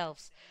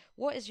themselves.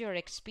 What is your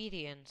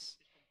experience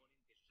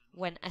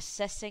when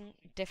assessing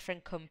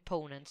different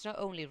components, not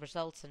only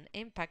results and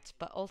impacts,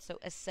 but also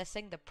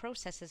assessing the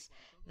processes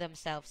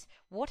themselves?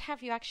 What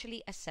have you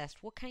actually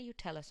assessed? What can you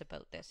tell us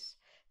about this?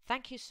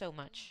 Thank you so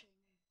much.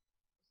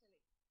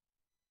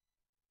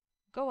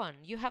 Go on,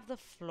 you have the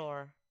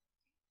floor.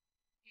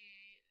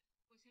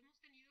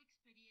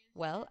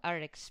 Well, our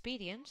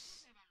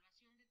experience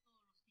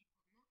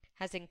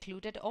has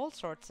included all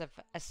sorts of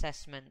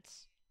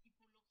assessments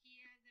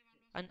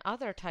and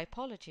other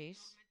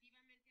typologies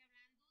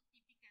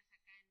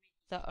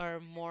that are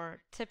more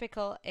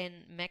typical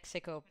in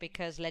Mexico,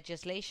 because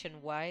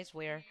legislation-wise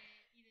we're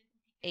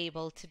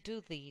able to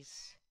do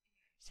these.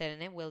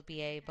 Selene will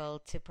be able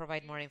to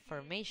provide more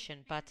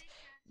information, but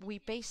we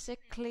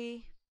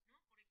basically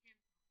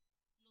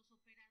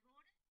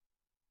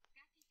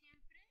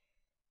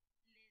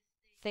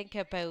think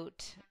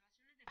about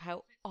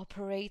how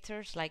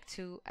operators like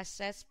to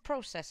assess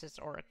processes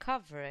or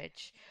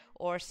coverage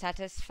or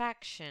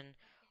satisfaction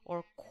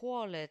or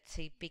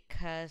quality,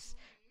 because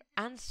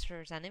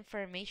answers and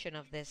information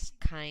of this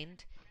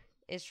kind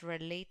is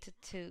related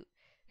to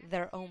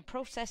their own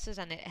processes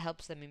and it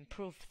helps them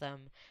improve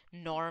them.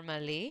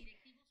 Normally,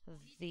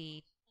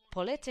 the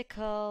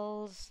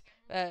politicals,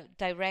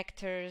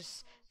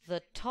 directors,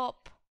 the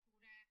top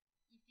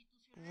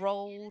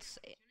roles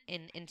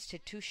in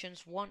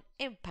institutions want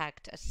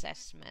impact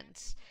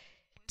assessments.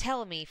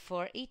 Tell me,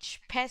 for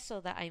each peso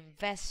that I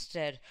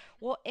invested,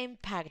 what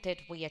impact did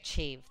we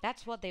achieve?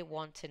 That's what they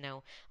want to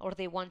know. Or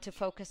they want to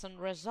focus on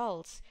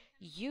results.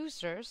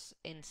 Users,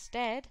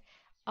 instead,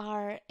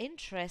 are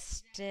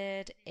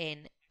interested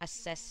in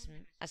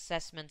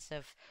assessments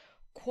of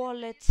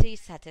quality,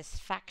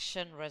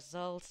 satisfaction,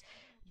 results.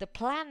 The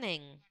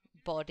planning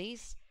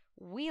bodies,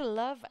 we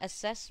love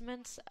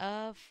assessments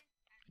of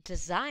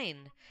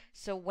design.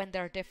 So when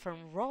there are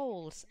different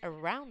roles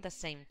around the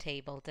same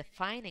table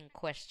defining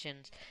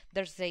questions,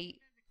 there's a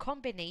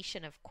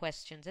combination of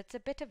questions. It's a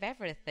bit of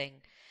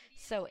everything.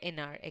 So in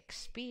our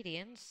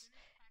experience,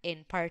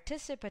 in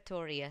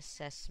participatory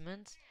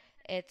assessments,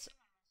 it's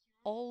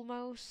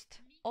almost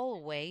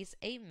always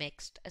a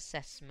mixed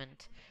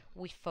assessment.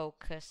 We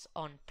focus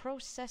on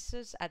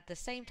processes at the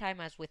same time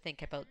as we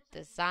think about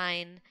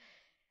design,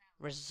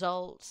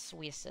 results,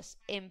 we assess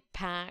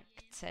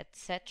impacts,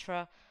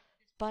 etc.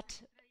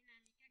 But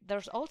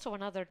there's also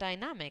another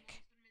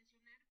dynamic.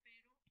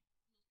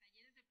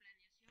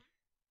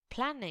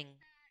 Planning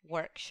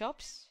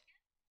workshops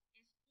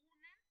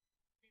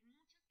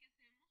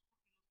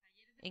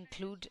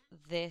include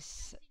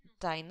this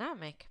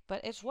dynamic,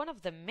 but it's one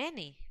of the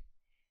many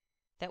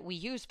that we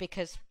use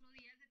because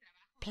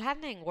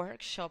planning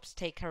workshops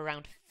take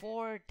around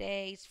 4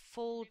 days,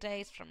 full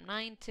days from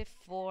 9 to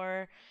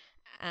 4,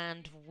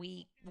 and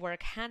we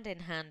work hand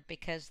in hand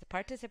because the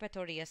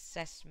participatory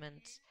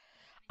assessments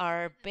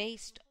are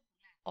based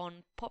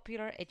on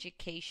popular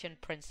education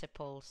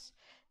principles.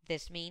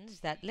 This means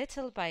that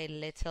little by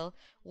little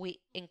we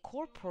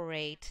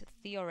incorporate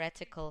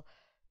theoretical,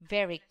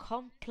 very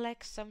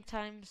complex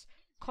sometimes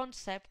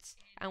concepts,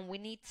 and we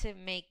need to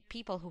make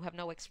people who have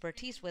no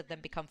expertise with them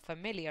become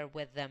familiar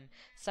with them.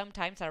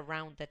 Sometimes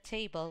around the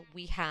table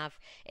we have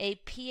a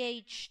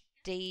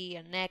PhD,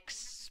 an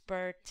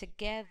expert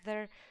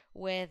together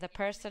with a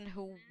person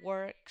who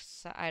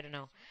works, I don't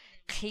know,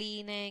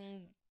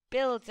 cleaning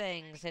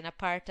buildings in a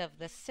part of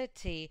the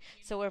city.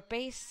 So we're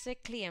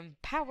basically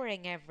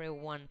empowering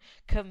everyone,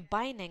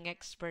 combining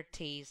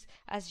expertise.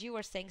 As you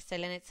were saying,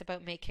 Selene, it's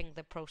about making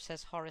the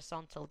process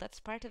horizontal. That's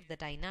part of the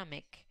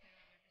dynamic.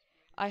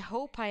 I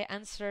hope I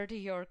answered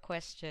your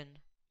question.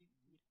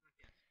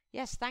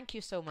 Yes, thank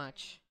you so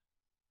much.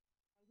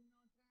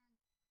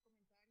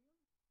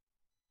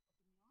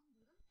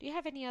 Do you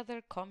have any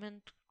other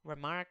comment,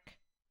 remark,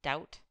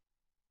 doubt?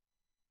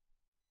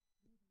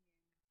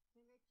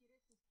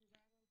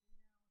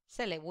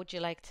 Cele, would you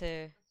like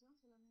to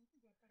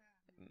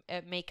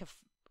make a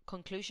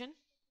conclusion?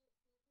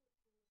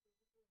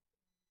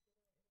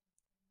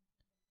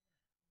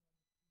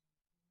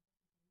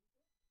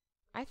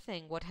 I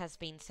think what has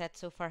been said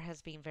so far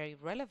has been very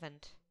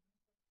relevant.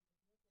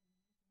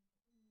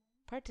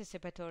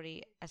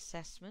 Participatory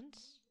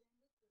assessments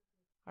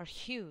are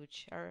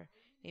huge, are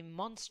a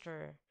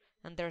monster,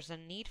 and there's a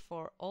need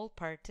for all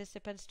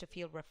participants to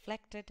feel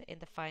reflected in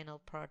the final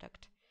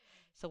product.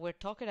 So we're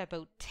talking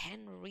about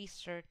 10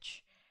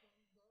 research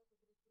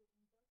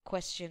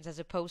questions as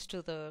opposed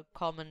to the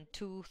common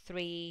 2,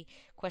 3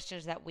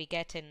 questions that we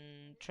get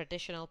in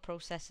traditional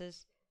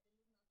processes.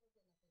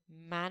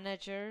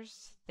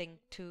 Managers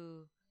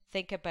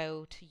think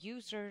about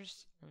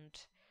users and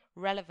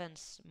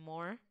relevance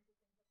more.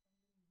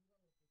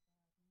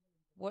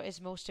 What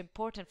is most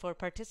important for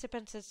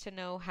participants is to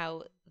know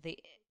how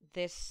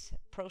this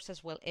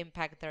process will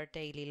impact their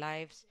daily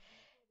lives.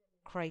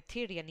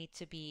 Criteria need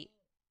to be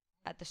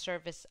at the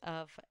service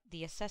of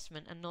the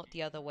assessment and not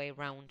the other way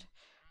around.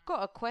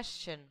 Got a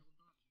question.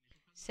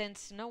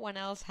 Since no one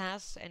else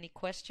has any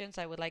questions,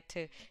 I would like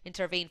to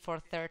intervene for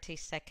 30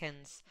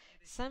 seconds.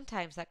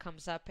 Sometimes that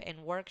comes up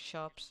in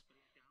workshops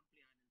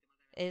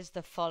is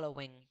the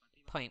following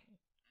point.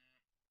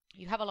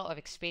 You have a lot of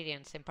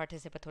experience in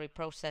participatory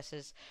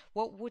processes.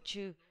 What would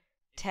you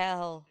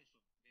tell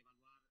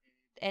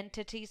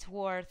entities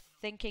who are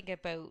thinking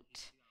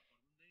about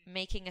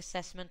making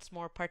assessments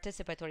more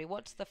participatory?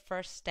 What's the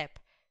first step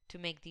to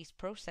make these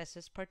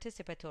processes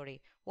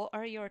participatory? What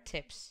are your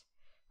tips?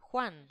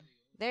 Juan,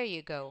 there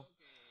you go.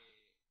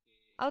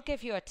 I'll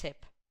give you a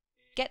tip.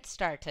 Get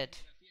started.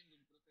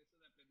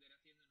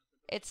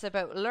 It's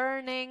about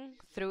learning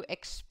through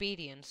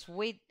experience.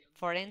 We,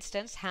 for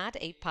instance, had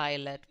a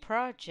pilot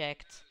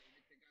project.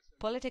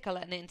 Political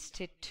and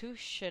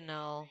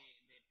institutional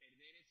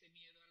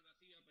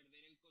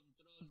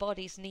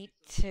bodies need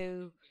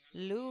to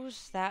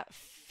lose that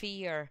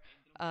fear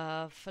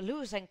of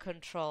losing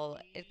control.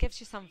 It gives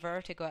you some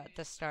vertigo at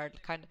the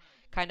start,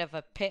 kind of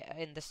a pit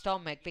in the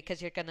stomach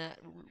because you're gonna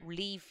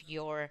leave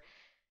your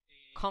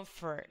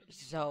comfort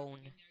zone.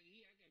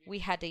 We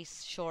had a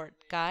short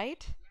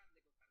guide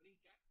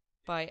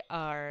by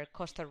our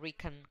Costa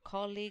Rican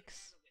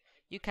colleagues.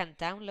 You can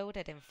download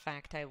it. In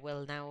fact, I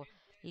will now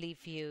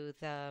leave you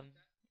the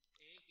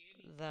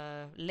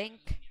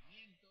link.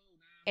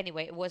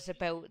 Anyway, it was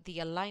about the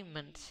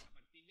alignment.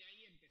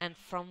 And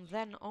from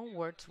then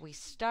onwards, we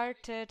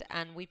started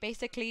and we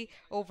basically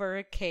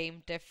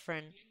overcame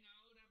different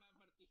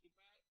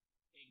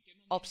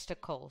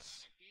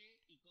obstacles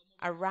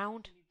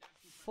around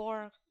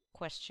 4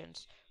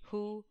 questions: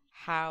 who,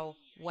 how,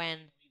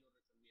 when,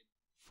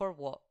 for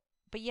what.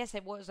 But yes,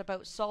 it was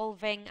about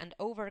solving and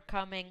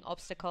overcoming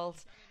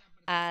obstacles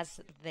as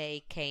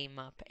they came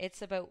up.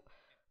 It's about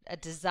a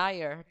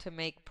desire to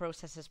make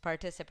processes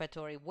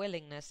participatory,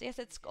 willingness. Yes,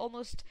 it's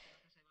almost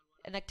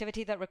an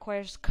activity that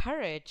requires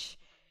courage.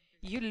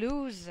 You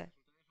lose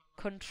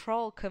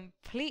control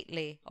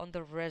completely on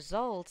the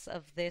results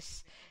of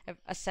this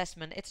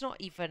assessment. It's not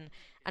even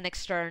an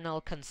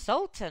external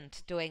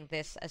consultant doing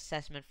this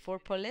assessment. For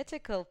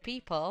political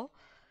people,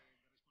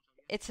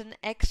 it's an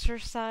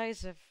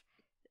exercise of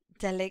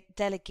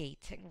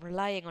delegating,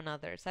 relying on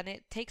others, and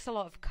it takes a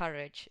lot of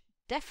courage.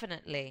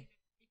 Definitely.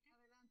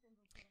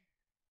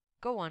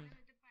 Go on,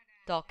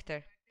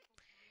 doctor.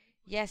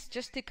 Yes,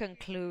 just to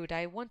conclude,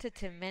 I wanted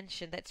to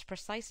mention that it's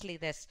precisely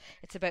this.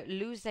 It's about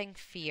losing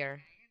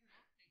fear.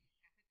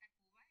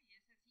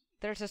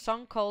 There's a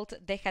song called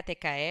Déjate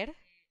caer.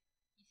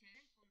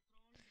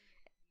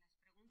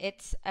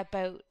 It's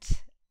about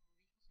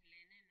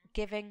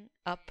giving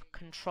up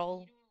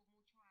control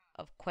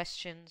of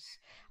questions.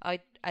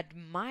 I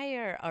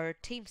admire our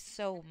team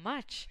so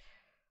much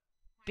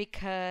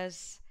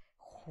because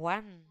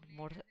Juan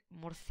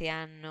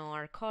Murciano,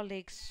 our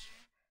colleagues,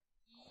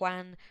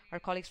 Juan, our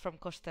colleagues from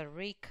Costa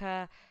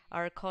Rica,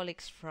 our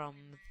colleagues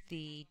from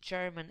the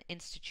German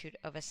Institute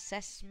of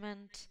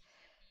Assessment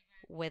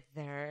with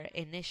their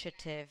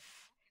initiative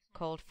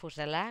called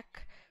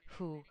Fuselac,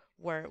 who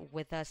were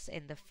with us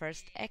in the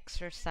first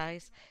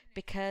exercise,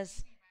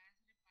 because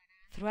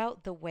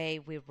throughout the way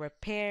we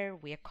repair,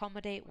 we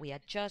accommodate, we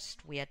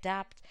adjust, we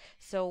adapt.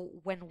 So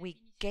when we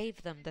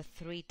gave them the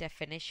 3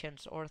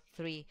 definitions or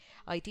 3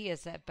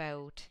 ideas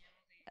about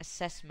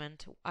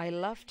assessment, I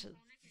loved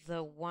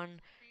the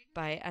one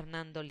by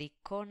Hernando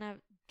Licona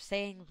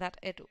saying that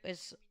it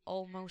is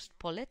almost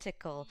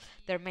political.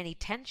 There are many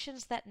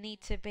tensions that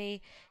need to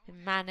be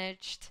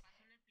managed.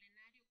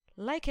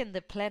 Like in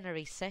the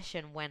plenary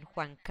session when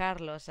Juan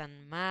Carlos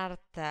and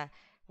Marta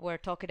were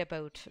talking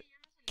about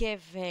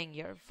giving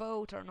your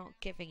vote or not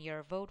giving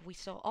your vote, we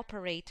saw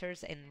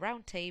operators in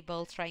round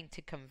tables trying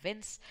to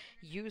convince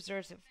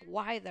users of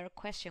why their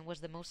question was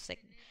the most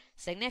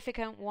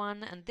significant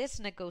one, and this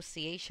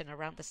negotiation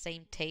around the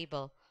same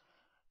table.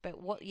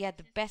 But what, yeah,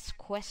 the best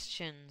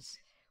questions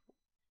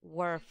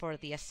were for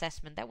the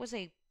assessment. That was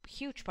a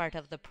huge part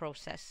of the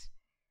process.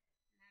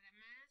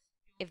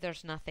 If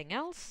there's nothing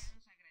else,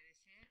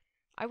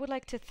 I would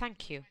like to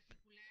thank you.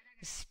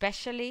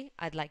 Especially,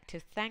 I'd like to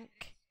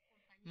thank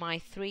my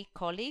 3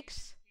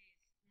 colleagues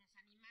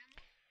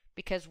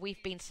because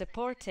we've been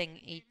supporting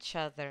each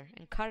other,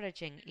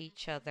 encouraging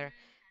each other.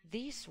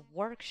 These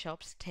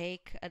workshops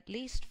take at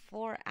least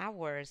 4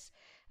 hours,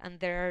 and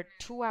there are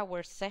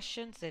 2-hour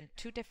sessions in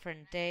 2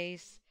 different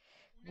days.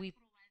 We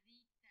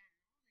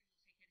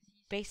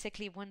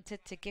basically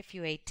wanted to give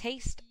you a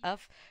taste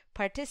of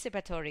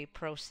participatory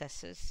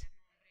processes.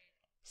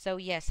 So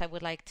yes, I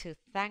would like to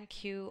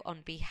thank you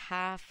on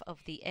behalf of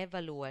the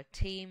Evalua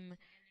team,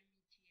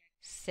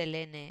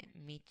 Selene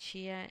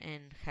Michia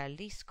in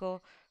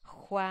Jalisco,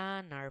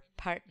 Juan, our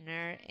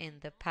partner in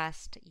the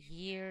past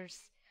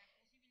years.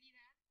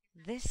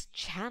 This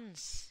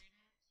chance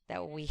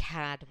that we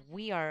had,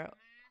 we are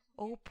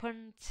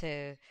open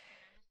to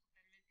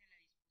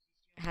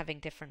having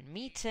different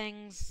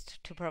meetings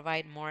to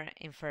provide more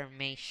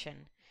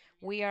information.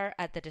 We are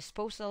at the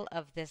disposal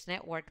of this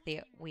network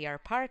that we are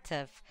part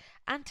of.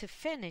 And to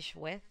finish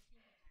with,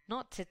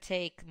 not to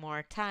take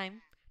more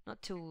time,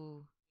 not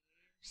to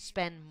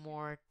spend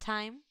more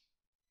time,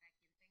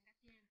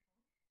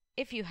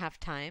 if you have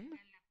time,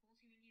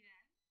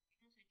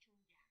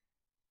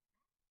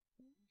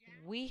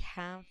 we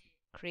have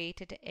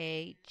created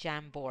a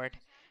Jamboard.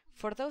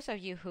 For those of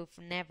you who've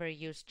never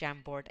used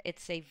Jamboard,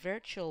 it's a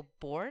virtual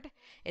board.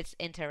 It's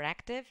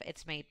interactive.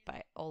 It's made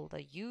by all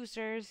the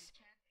users.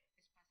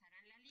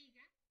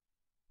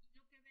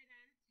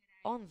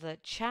 On the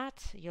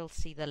chat, you'll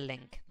see the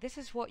link. This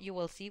is what you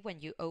will see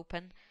when you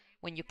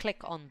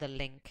click on the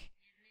link.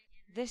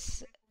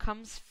 This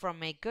comes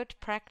from a good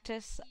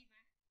practice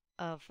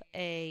of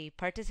a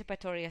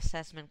participatory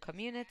assessment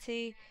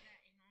community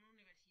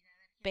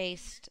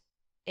based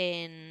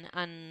in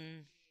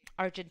an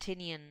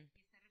Argentinian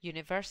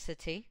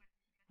university,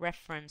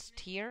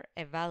 referenced here,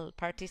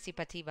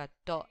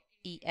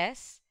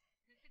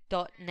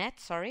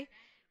 evalparticipativa.net,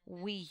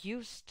 we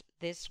used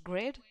this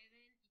grid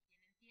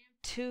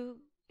to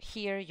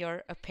hear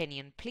your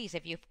opinion. Please,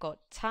 if you've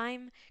got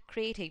time,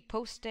 create a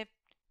post-it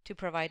to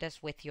provide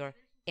us with your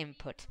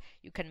input.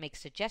 You can make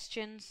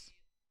suggestions.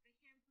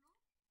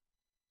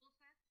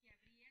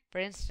 For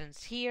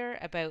instance, here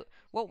about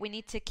what we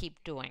need to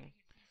keep doing.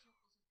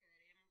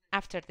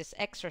 after this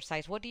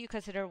exercise, what do you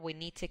consider we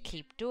need to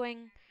keep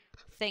doing?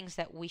 Things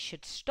that we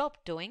should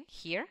stop doing.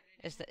 Here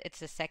is it's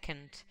the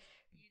second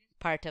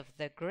part of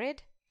the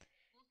grid.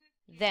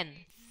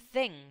 Then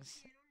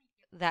things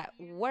that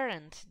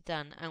weren't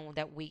done and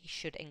that we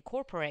should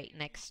incorporate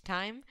next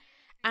time,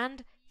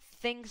 and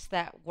things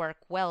that work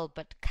well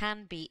but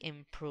can be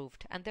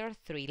improved. And there are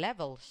three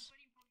levels.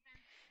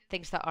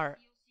 Things that are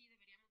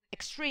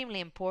extremely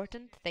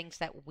important, things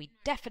that we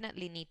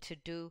definitely need to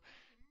do,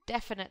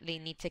 definitely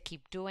need to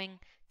keep doing,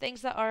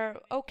 things that are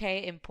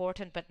okay,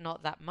 important but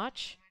not that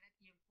much,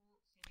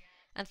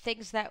 and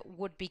things that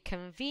would be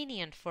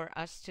convenient for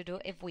us to do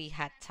if we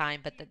had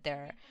time but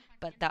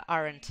that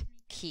aren't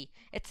key.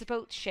 It's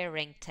about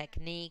sharing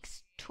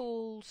techniques,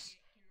 tools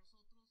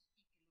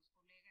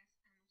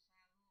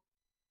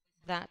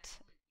that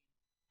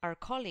our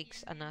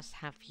colleagues and us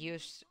have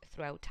used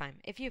throughout time.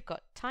 If you've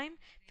got time,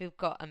 if you've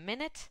got a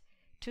minute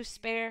to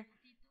spare,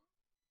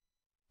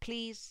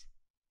 please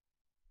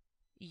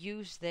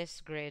use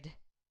this grid.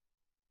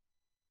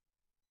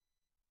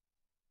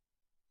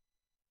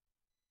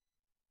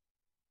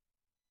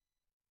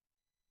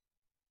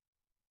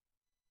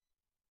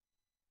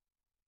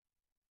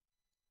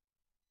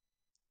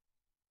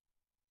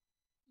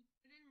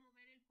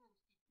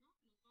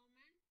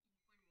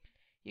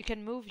 You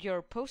can move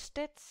your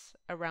post-its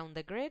around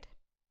the grid.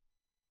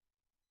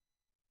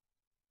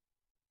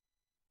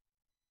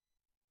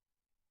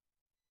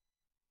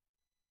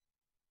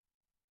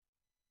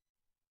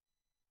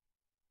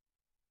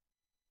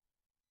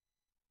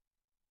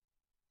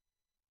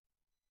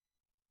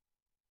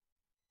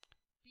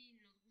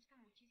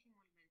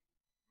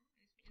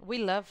 We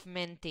love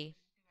Menti.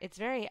 It's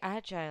very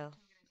agile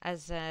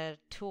as a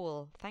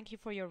tool. Thank you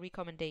for your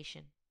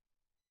recommendation.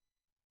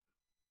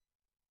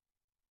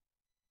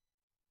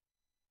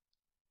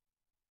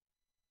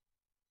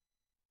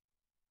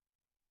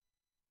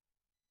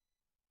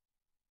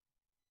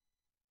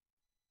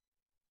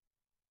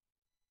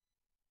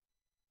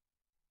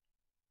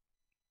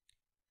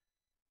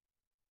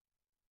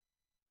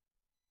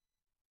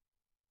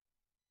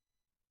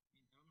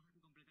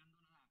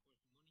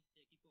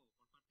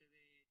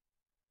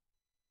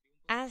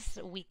 As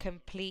we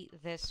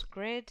complete this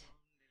grid,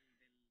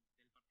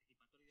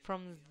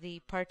 from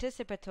the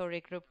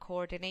participatory group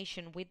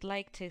coordination, we'd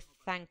like to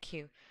thank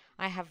you.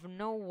 I have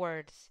no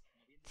words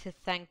to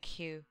thank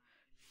you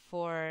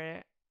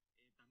for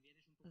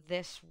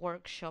this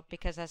workshop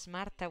because, as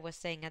Marta was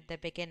saying at the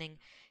beginning,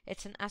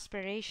 it's an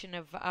aspiration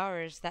of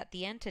ours that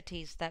the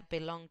entities that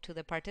belong to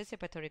the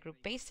participatory group,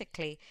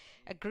 basically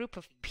a group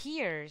of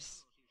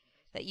peers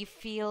that you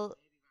feel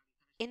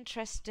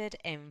interested,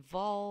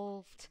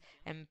 involved,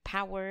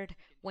 empowered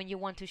when you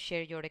want to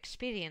share your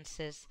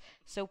experiences.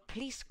 So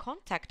please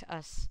contact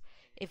us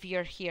if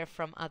you're here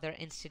from other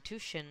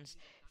institutions.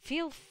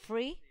 Feel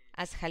free,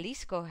 as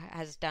Jalisco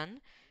has done,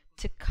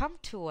 to come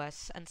to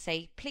us and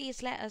say,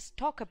 please let us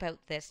talk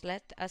about this,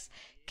 let us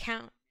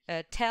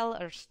tell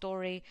our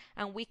story,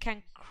 and we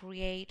can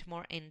create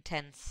more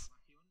intense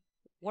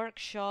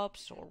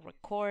workshops or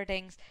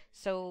recordings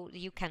so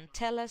you can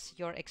tell us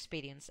your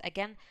experience.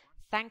 Again,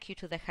 thank you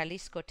to the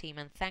Jalisco team,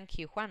 and thank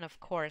you, Juan, of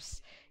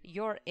course.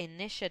 Your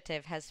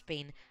initiative has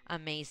been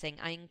amazing.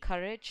 I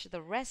encourage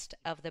the rest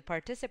of the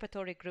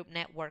participatory group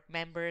network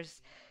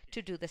members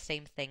to do the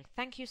same thing.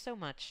 Thank you so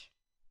much.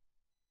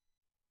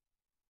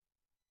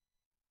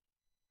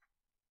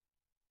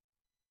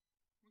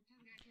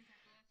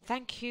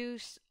 Thank you,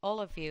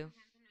 all of you.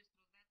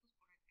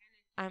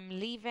 I'm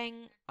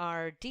leaving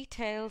our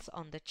details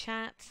on the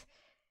chat.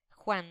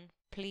 Juan,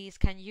 please,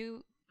 can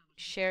you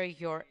share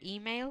your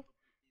email?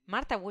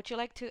 Marta, would you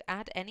like to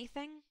add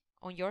anything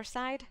on your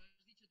side?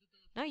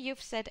 No,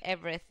 you've said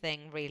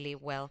everything really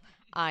well.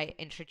 I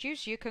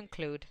introduce, you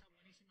conclude.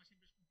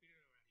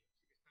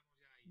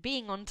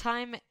 Being on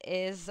time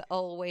is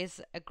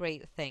always a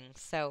great thing.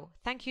 So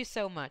thank you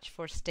so much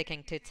for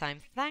sticking to time.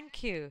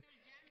 Thank you.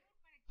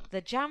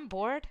 The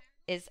Jamboard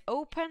is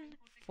open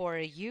for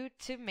you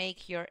to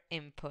make your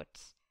input,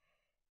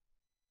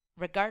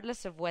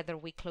 regardless of whether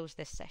we close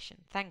this session.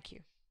 Thank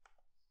you.